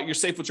you thought your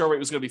safe withdrawal rate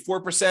was going to be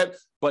 4%,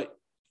 but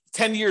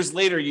 10 years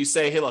later you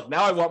say, hey, look,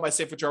 now I want my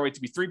safe withdrawal rate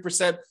to be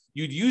 3%.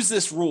 You'd use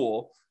this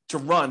rule to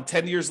run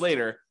 10 years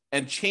later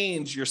and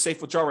change your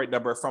safe withdrawal rate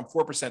number from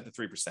 4% to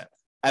 3%,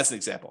 as an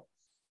example.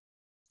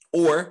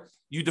 Or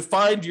you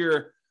defined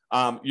your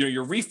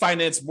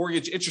refinance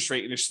mortgage interest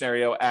rate in your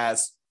scenario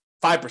as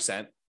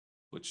 5%,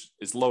 which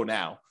is low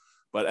now,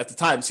 but at the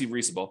time seemed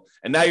reasonable.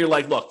 And now you're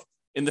like, look,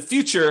 in the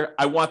future,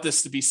 I want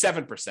this to be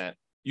 7%.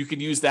 You can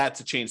use that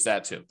to change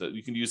that too.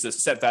 You can use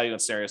this set value on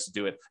scenarios to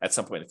do it at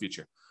some point in the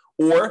future.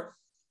 Or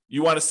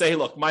you want to say, hey,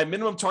 look, my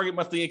minimum target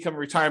monthly income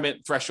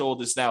retirement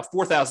threshold is now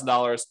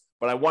 $4,000,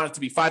 but I want it to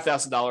be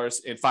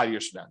 $5,000 in 5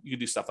 years from now. You can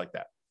do stuff like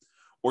that.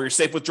 Or your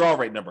safe withdrawal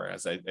rate number,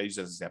 as I use as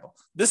an example.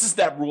 This is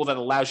that rule that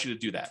allows you to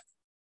do that.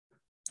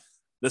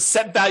 The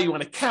set value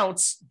on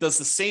accounts does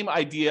the same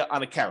idea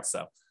on accounts,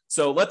 though.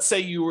 So let's say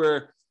you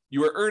were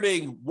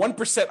earning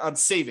 1% on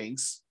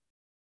savings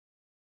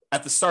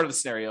at the start of the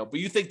scenario, but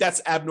you think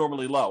that's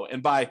abnormally low.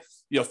 And by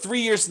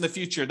 3 years in the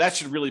future, that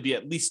should really be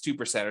at least 2%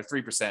 or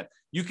 3%.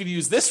 You could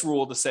use this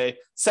rule to say,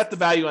 set the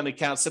value on the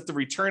account, set the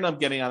return I'm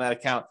getting on that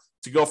account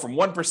to go from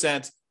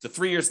 1% to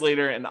 3 years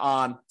later and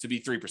on to be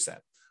 3%.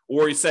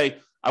 Or you say,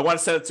 I want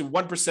to set it to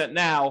 1%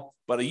 now,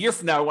 but a year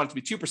from now, I want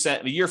it to be 2%.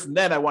 And a year from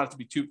then, I want it to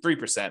be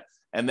 3%.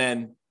 And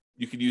then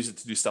you could use it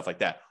to do stuff like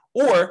that.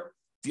 Or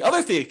the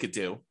other thing it could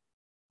do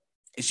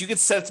is you could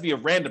set it to be a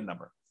random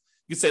number.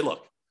 You could say,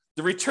 look,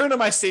 the return on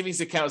my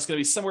savings account is going to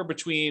be somewhere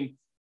between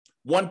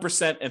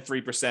 1% and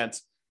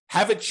 3%.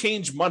 Have it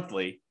change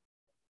monthly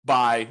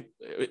by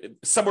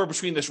somewhere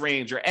between this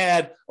range, or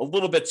add a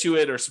little bit to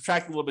it or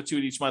subtract a little bit to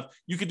it each month.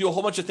 You could do a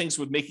whole bunch of things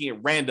with making it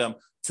random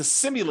to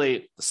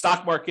simulate the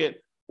stock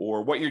market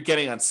or what you're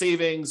getting on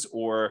savings,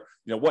 or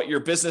what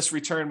your business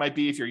return might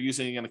be if you're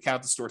using an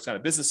account to store kind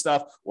of business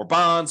stuff or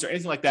bonds or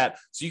anything like that.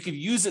 So you can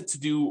use it to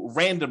do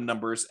random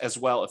numbers as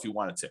well if you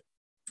wanted to.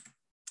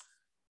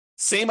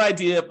 Same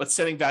idea, but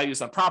setting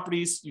values on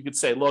properties. You could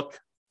say, look,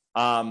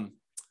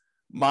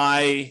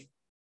 my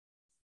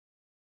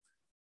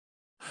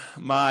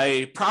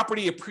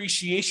property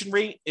appreciation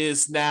rate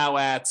is now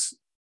at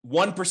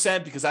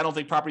 1% because I don't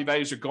think property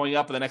values are going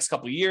up in the next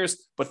couple of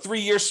years. But 3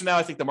 years from now,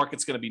 I think the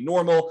market's going to be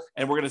normal,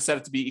 and we're going to set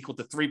it to be equal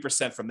to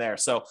 3% from there.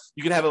 So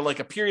you can have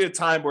a period of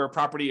time where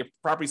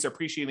properties are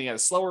appreciating at a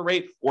slower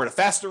rate or at a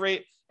faster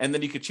rate, and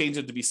then you could change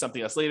it to be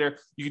something else later.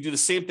 You could do the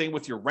same thing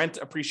with your rent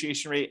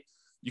appreciation rate.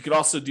 You could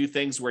also do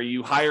things where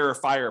you hire or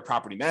fire a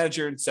property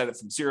manager and set it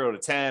from 0 to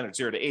 10 or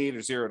 0 to 8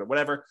 or 0 to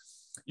whatever.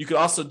 You could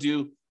also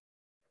do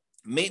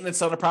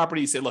maintenance on a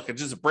property. You say, look,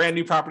 it's just a brand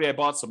new property I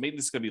bought, so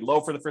maintenance is going to be low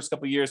for the first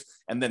couple of years,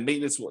 and then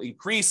maintenance will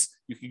increase.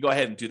 You can go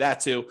ahead and do that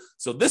too.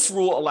 So this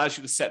rule allows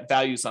you to set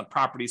values on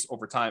properties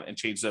over time and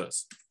change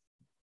those.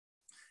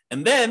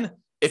 And then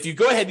if you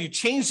go ahead and you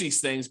change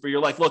these things, but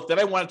you're like, look, then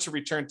I want it to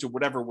return to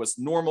whatever was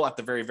normal at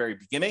the very, very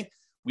beginning,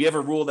 we have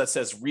a rule that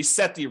says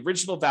reset the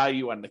original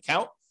value on an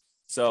account.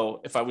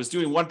 So if I was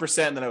doing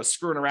 1% and then I was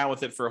screwing around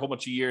with it for a whole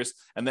bunch of years,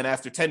 and then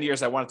after 10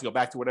 years, I wanted to go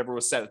back to whatever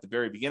was set at the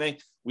very beginning,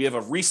 we have a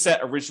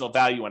reset original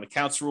value on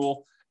accounts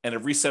rule and a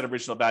reset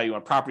original value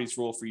on properties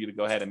rule for you to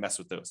go ahead and mess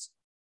with those.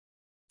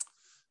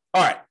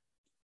 All right.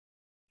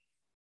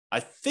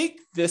 I think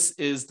this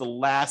is the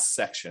last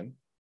section.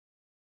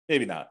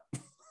 Maybe not.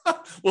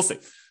 We'll see.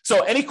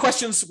 So any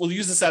questions? We'll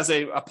use this as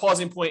a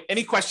pausing point.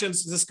 Any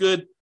questions? Is this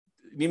good?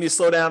 You need me to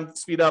slow down,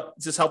 speed up?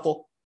 Is this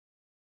helpful?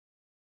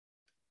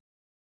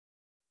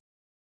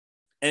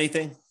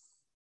 Anything?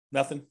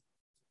 Nothing?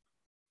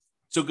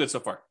 So good so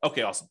far.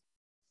 Okay, awesome.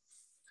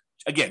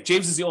 Again,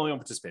 James is the only one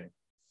participating.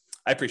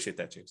 I appreciate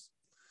that, James.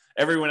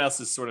 Everyone else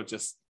is sort of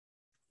just,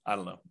 I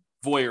don't know,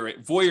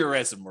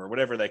 voyeurism or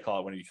whatever they call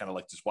it when you kind of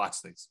just watch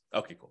things.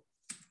 Okay, cool.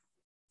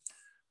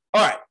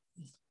 All right.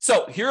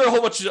 So here are a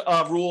whole bunch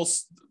of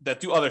rules that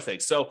do other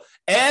things. So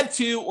add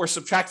to or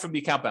subtract from the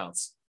account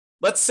balance.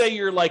 Let's say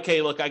you're like,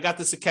 hey, look, I got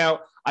this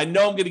account. I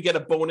know I'm going to get a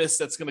bonus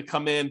that's going to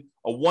come in,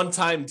 a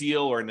one-time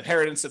deal or an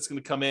inheritance that's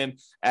going to come in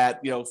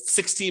at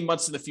 16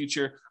 months in the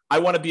future. I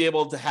want to be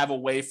able to have a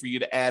way for you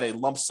to add a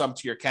lump sum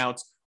to your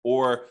account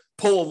or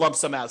pull a lump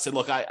sum out and say,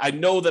 look, I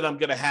know that I'm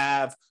going to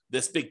have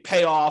this big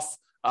payoff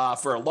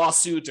for a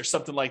lawsuit or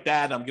something like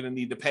that. I'm going to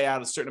need to pay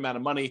out a certain amount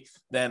of money.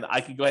 Then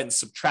I can go ahead and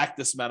subtract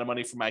this amount of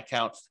money from my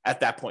account at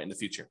that point in the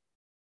future.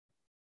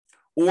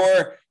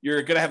 Or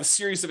you're going to have a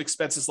series of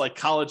expenses like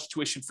college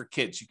tuition for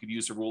kids. You could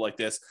use a rule like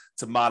this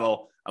to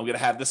model, I'm going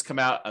to have this come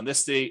out on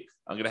this date.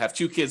 I'm going to have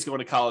 2 kids going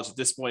to college at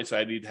this point, so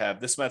I need to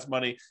have this much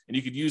money. And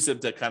you could use them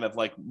to kind of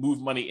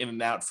move money in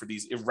and out for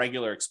these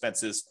irregular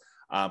expenses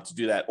to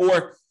do that.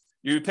 Or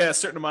you pay a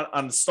certain amount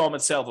on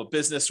installment sale of a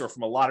business or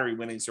from a lottery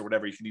winnings or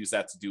whatever. You can use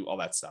that to do all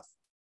that stuff.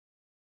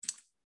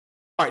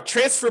 All right,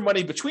 transfer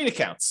money between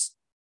accounts.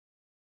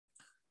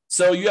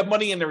 So you have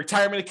money in the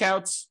retirement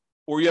accounts,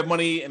 or you have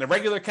money in a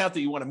regular account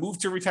that you want to move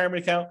to a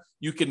retirement account.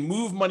 You can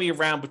move money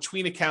around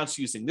between accounts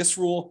using this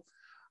rule.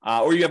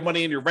 Or you have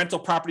money in your rental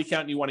property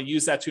account and you want to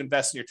use that to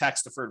invest in your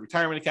tax-deferred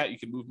retirement account. You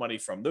can move money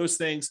from those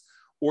things.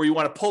 Or you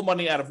want to pull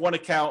money out of one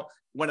account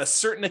when a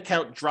certain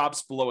account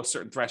drops below a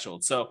certain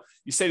threshold. So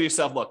you say to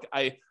yourself, look,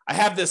 I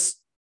have this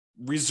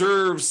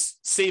reserves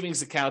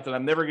savings account that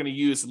I'm never going to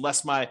use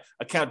unless my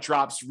account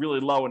drops really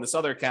low in this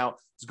other account.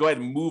 Just go ahead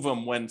and move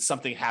them when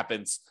something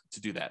happens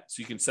to do that.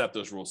 So you can set up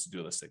those rules to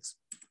do those things.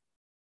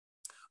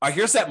 All right,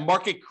 here's that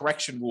market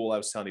correction rule I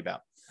was telling you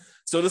about.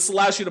 So this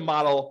allows you to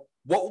model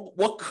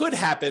what could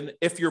happen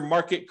if your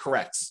market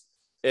corrects.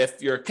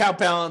 If your account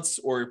balance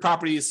or your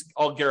properties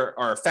all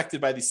are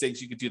affected by these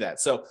things, you could do that.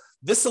 So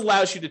this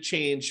allows you to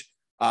change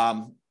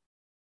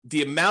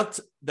the amount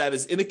that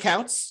is in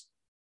accounts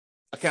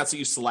that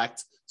you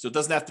select. So it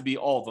doesn't have to be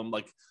all of them.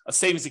 Like a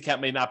savings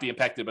account may not be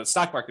affected, but a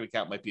stock market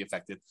account might be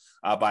affected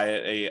by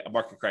a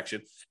market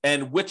correction.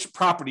 And which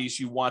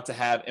properties you want to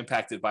have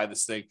impacted by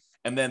this thing,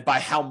 and then by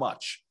how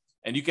much.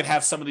 And you can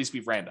have some of these be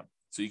random.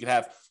 So you can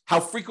have how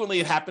frequently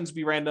it happens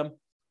be random,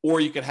 or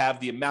you can have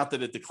the amount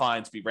that it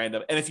declines be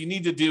random. And if you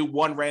need to do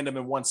one random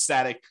and one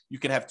static, you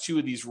can have 2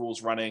 of these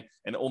rules running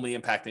and only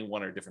impacting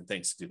one or different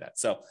things to do that.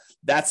 So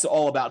that's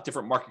all about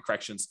different market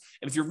corrections.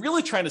 And if you're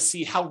really trying to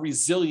see how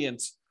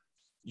resilient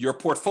your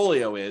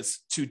portfolio is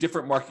to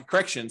different market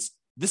corrections,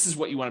 this is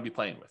what you want to be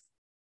playing with.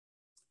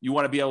 You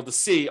want to be able to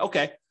see,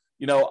 okay,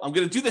 I'm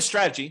going to do this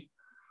strategy.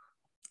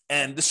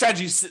 And the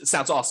strategy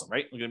sounds awesome,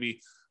 right? I'm going to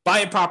be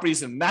buying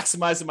properties and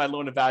maximizing my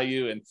loan to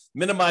value and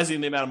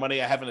minimizing the amount of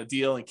money I have in a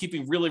deal and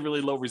keeping really,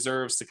 really low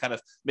reserves to kind of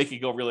make it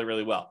go really,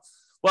 really well.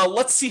 Well,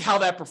 let's see how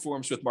that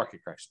performs with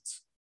market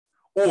corrections.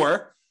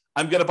 Or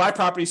I'm going to buy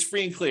properties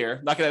free and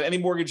clear, not going to have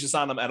any mortgages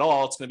on them at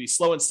all. It's going to be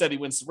slow and steady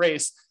wins the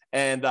race.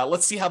 And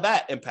let's see how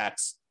that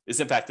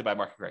is impacted by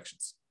market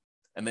corrections.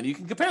 And then you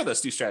can compare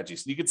those 2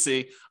 strategies. You can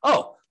see,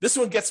 oh, this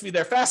one gets me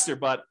there faster,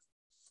 but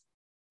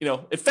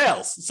it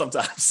fails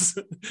sometimes.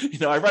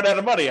 I run out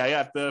of money. I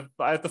have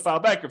to file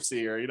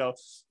bankruptcy or,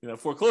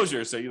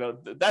 foreclosure. So,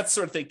 that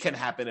sort of thing can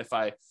happen if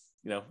I,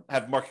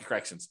 have market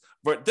corrections.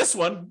 But this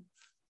one,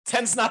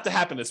 tends not to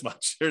happen as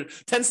much, or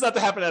tends not to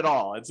happen at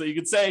all. And so you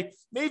could say,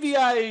 maybe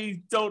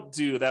I don't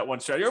do that one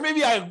strategy, or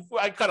maybe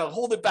I kind of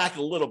hold it back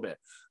a little bit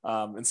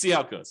and see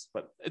how it goes.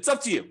 But it's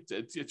up to you.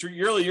 It's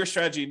really your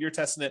strategy, and you're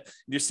testing it,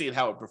 and you're seeing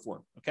how it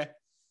performs. Okay.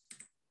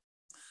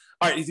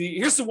 All right,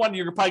 here's the one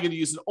you're probably going to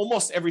use in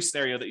almost every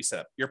scenario that you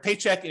set up: your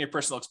paycheck and your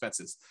personal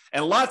expenses.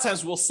 And a lot of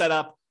times we'll set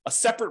up a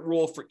separate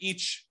rule for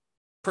each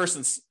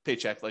person's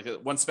paycheck, like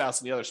one spouse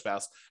and the other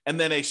spouse, and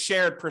then a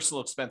shared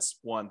personal expense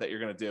one that you're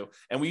going to do.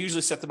 And we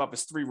usually set them up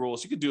as 3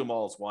 rules. You could do them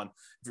all as one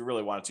if you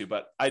really wanted to,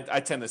 but I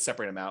tend to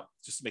separate them out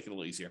just to make it a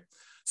little easier.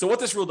 So what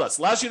this rule does,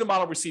 allows you to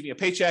model receiving a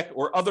paycheck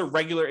or other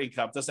regular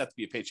income. It doesn't have to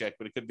be a paycheck,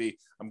 but it could be,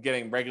 I'm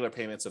getting regular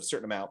payments of a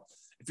certain amount.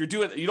 If you're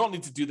doing, you don't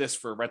need to do this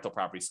for rental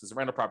properties because the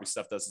rental property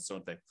stuff does its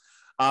own thing.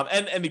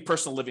 And the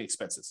personal living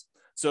expenses.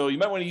 So you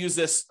might want to use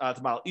this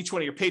to model each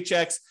one of your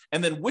paychecks,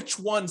 and then which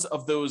ones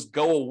of those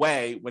go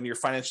away when you're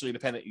financially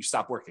independent, you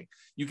stop working.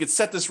 You could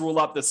set this rule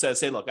up that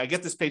says, hey, look, I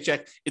get this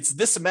paycheck, it's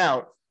this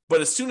amount,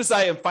 but as soon as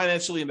I am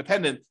financially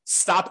independent,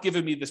 stop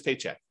giving me this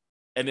paycheck.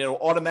 And it'll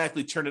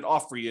automatically turn it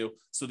off for you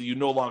so that you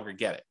no longer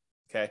get it,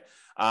 okay?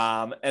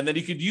 And then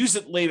you could use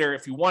it later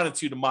if you wanted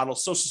to model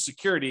Social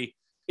Security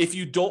if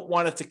you don't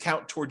want it to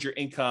count towards your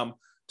income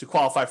to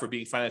qualify for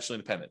being financially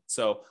independent.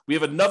 So we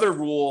have another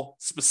rule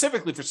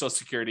specifically for Social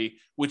Security,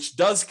 which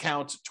does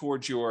count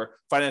towards your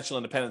financial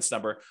independence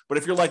number. But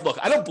if you're like, look,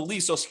 I don't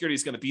believe Social Security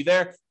is going to be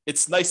there,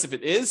 it's nice if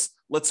it is.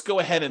 Let's go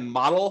ahead and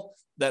model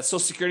that Social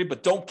Security,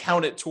 but don't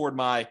count it toward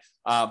my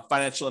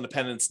financial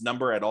independence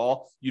number at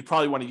all. You'd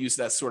probably want to use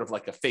that sort of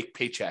like a fake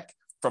paycheck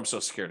from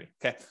Social Security.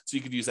 Okay. So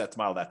you could use that to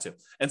model that too.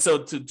 And so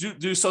to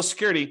do Social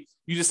Security,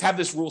 you just have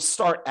this rule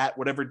start at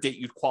whatever date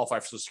you'd qualify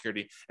for Social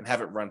Security and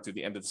have it run through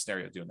the end of the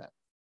scenario doing that.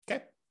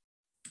 Okay.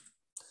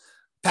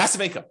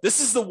 Passive income.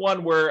 This is the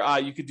one where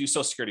you could do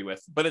Social Security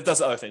with, but it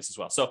does other things as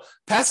well. So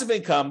passive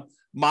income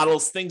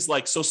models things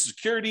like Social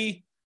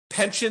Security,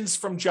 pensions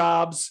from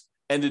jobs,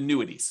 and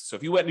annuities. So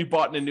if you went and you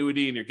bought an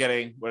annuity and you're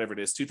getting whatever it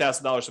is,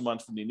 $2,000 a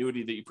month from the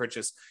annuity that you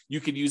purchased,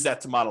 you could use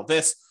that to model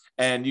this.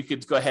 And you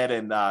could go ahead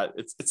and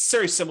it's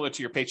very similar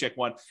to your paycheck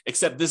one,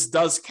 except this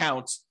does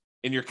count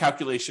in your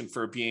calculation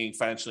for being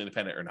financially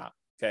independent or not.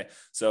 Okay,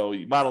 so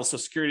you model Social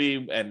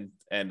Security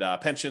and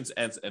pensions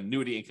and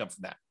annuity income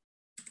from that.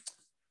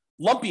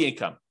 Lumpy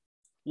income.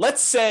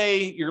 Let's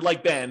say you're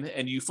like Ben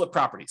and you flip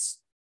properties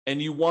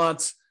and you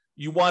want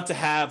to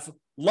have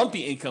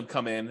lumpy income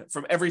come in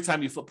from every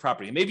time you flip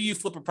property. Maybe you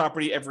flip a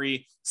property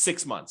every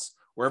 6 months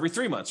or every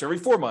 3 months or every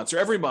 4 months or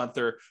every month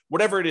or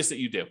whatever it is that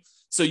you do.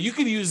 So you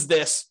could use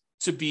this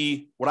to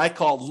be what I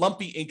call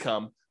lumpy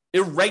income,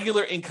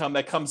 irregular income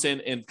that comes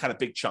in kind of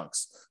big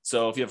chunks.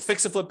 So if you have a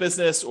fix and flip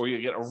business, or you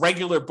get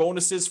regular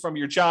bonuses from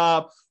your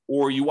job,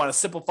 or you want to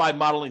simplify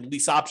modeling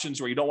lease options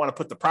where you don't want to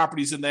put the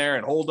properties in there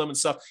and hold them and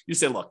stuff, you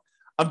say, look,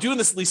 I'm doing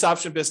this lease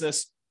option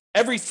business.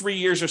 Every 3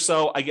 years or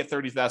so, I get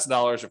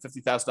 $30,000 or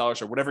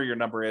 $50,000 or whatever your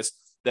number is.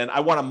 Then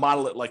I want to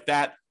model it like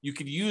that. You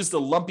could use the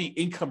lumpy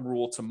income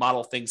rule to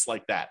model things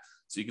like that.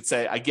 So you could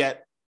say, I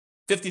get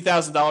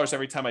 $50,000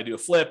 every time I do a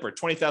flip, or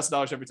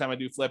 $20,000 every time I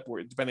do a flip,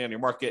 or depending on your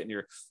market and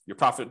your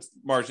profit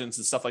margins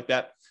and stuff like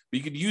that. But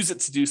you could use it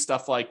to do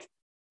stuff like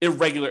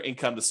irregular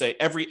income to say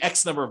every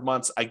X number of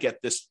months, I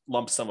get this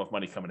lump sum of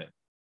money coming in.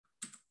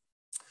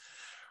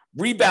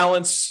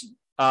 Rebalance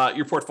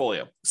your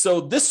portfolio. So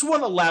this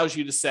one allows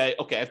you to say,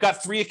 okay, I've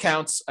got 3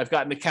 accounts. I've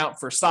got an account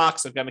for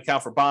stocks. I've got an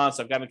account for bonds.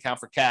 I've got an account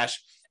for cash.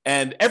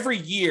 And every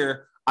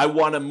year I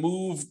want to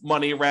move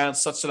money around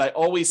such that I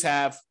always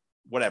have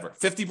whatever,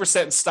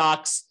 50% in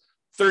stocks,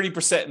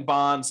 30% in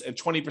bonds, and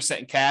 20%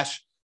 in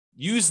cash.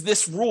 Use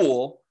this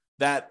rule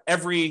that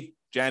every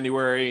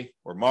January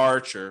or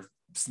March or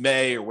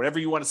May or whatever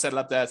you want to set it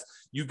up as,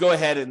 you go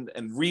ahead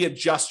and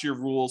readjust your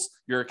rules,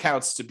 your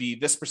accounts to be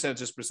this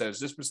percentage, this percentage,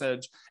 this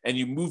percentage, and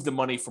you move the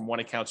money from one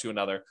account to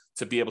another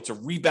to be able to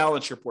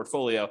rebalance your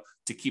portfolio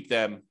to keep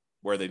them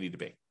where they need to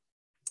be.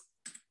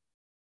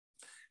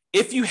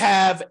 If you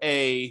have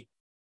a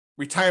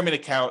retirement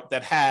account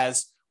that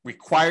has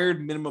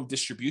required minimum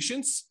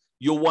distributions,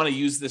 you'll want to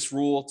use this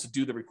rule to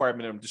do the required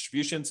minimum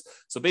distributions.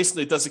 So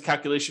basically, it does a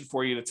calculation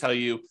for you to tell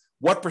you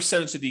what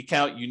percentage of the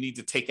account you need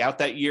to take out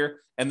that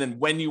year, and then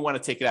when you want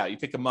to take it out. You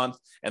pick a month,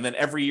 and then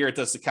every year it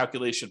does the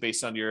calculation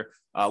based on your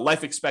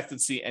life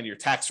expectancy and your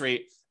tax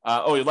rate.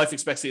 Your life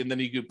expectancy, and then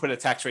you could put a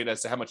tax rate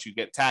as to how much you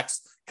get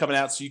taxed coming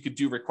out, so you could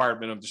do required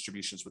minimum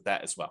distributions with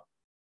that as well.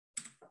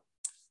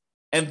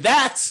 And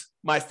that,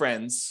 my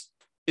friends,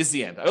 is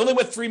the end. I only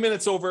went 3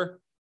 minutes over,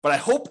 but I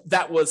hope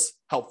that was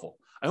helpful.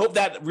 I hope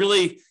that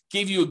really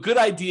gave you a good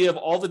idea of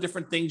all the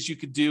different things you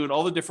could do and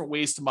all the different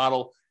ways to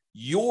model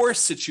your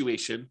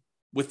situation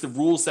with the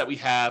rules that we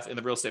have in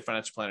the Real Estate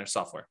Financial Planner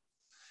software.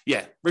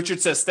 Yeah,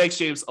 Richard says, thanks,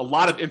 James. A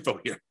lot of info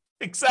here.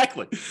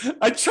 Exactly.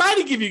 I try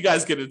to give you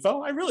guys good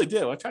info. I really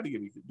do. I try to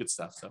give you good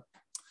stuff. So,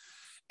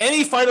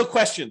 any final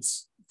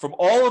questions from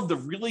all of the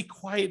really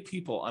quiet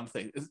people on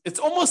things? It's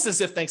almost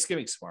as if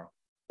Thanksgiving's tomorrow.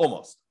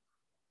 Almost.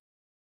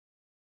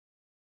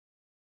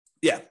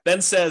 Yeah,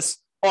 Ben says,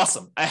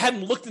 awesome. I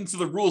hadn't looked into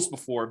the rules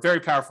before.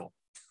 Very powerful.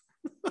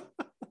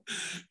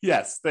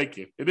 Yes, thank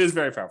you. It is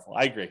very powerful.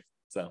 I agree.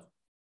 So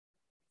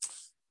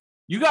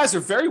you guys are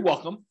very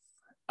welcome.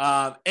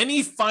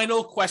 Any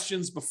final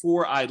questions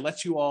before I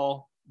let you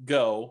all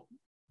go?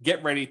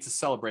 Get ready to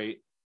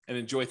celebrate and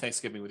enjoy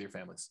Thanksgiving with your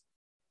families.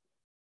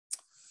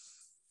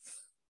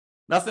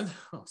 Nothing?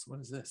 Oh, so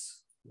what is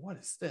this? What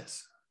is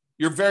this?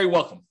 You're very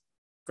welcome.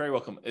 Very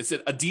welcome. Is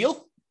it a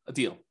deal? A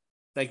deal.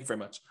 Thank you very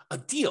much. A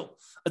deal.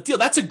 A deal.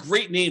 That's a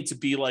great name to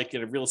be like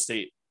in a real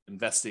estate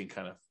investing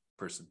kind of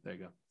person. There you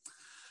go.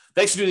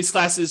 Thanks for doing these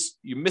classes.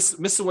 You miss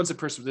the ones in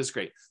person, but this is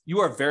great.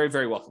 You are very,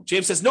 very welcome.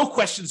 James says, no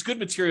questions, good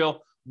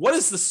material. What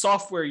is the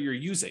software you're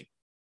using?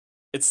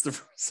 It's the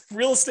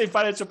Real Estate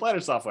Financial Planner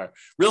software,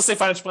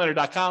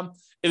 realestatefinancialplanner.com.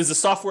 It is the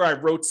software I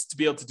wrote to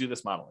be able to do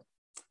this modeling.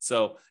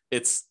 So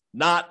it's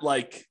not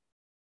like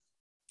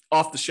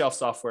off-the-shelf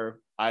software.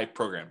 I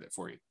programmed it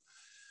for you.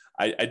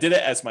 I did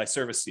it as my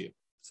service to you.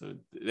 So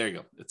there you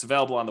go. It's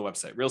available on the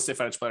website,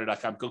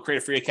 realestatefinancialplanner.com. Go create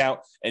a free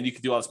account and you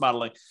can do all this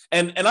modeling.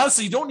 And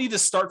honestly, you don't need to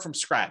start from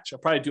scratch. I'll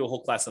probably do a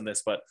whole class on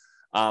this, but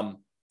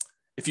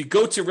if you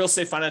go to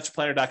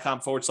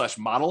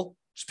realestatefinancialplanner.com/model,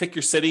 just pick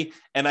your city.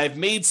 And I've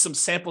made some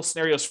sample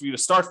scenarios for you to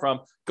start from.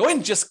 Go ahead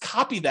and just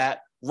copy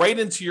that right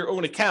into your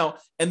own account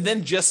and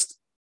then just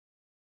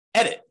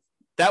edit.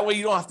 That way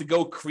you don't have to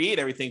go create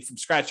everything from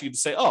scratch. You can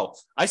say, oh,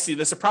 I see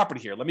there's a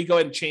property here. Let me go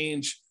ahead and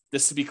change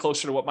this to be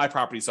closer to what my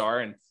properties are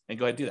and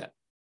go ahead and do that.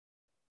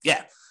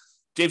 Yeah.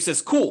 James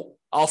says, cool.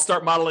 I'll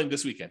start modeling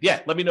this weekend.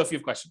 Yeah. Let me know if you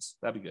have questions.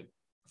 That'd be good.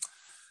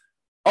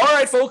 All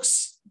right,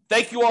 folks.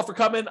 Thank you all for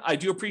coming. I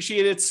do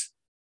appreciate it.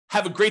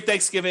 Have a great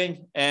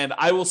Thanksgiving, and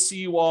I will see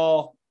you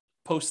all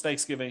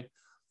post-Thanksgiving.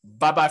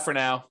 Bye-bye for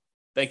now.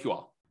 Thank you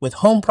all. With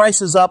home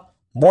prices up,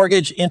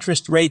 mortgage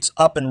interest rates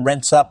up, and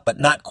rents up, but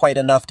not quite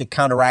enough to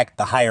counteract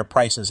the higher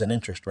prices and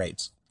interest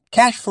rates,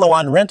 cash flow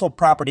on rental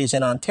properties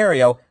in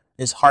Ontario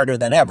is harder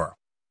than ever.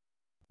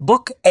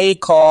 Book a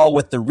call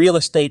with the Real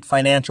Estate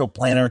Financial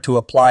Planner to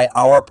apply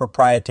our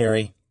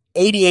proprietary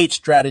 88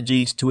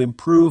 strategies to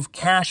improve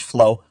cash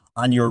flow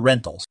on your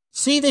rentals.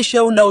 See the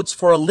show notes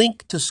for a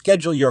link to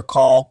schedule your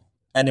call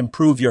and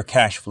improve your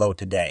cash flow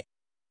today.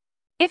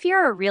 If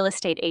you're a real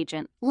estate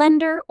agent,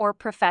 lender, or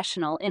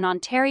professional in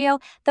Ontario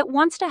that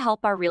wants to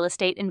help our real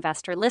estate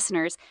investor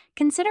listeners,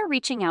 consider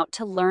reaching out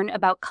to learn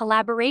about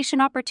collaboration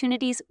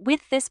opportunities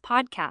with this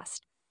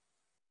podcast.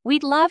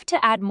 We'd love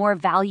to add more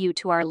value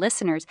to our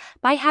listeners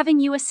by having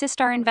you assist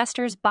our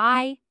investors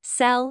buy,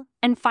 sell,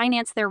 and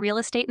finance their real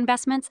estate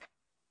investments.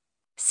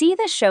 See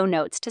the show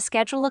notes to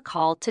schedule a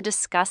call to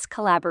discuss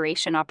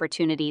collaboration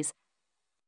opportunities.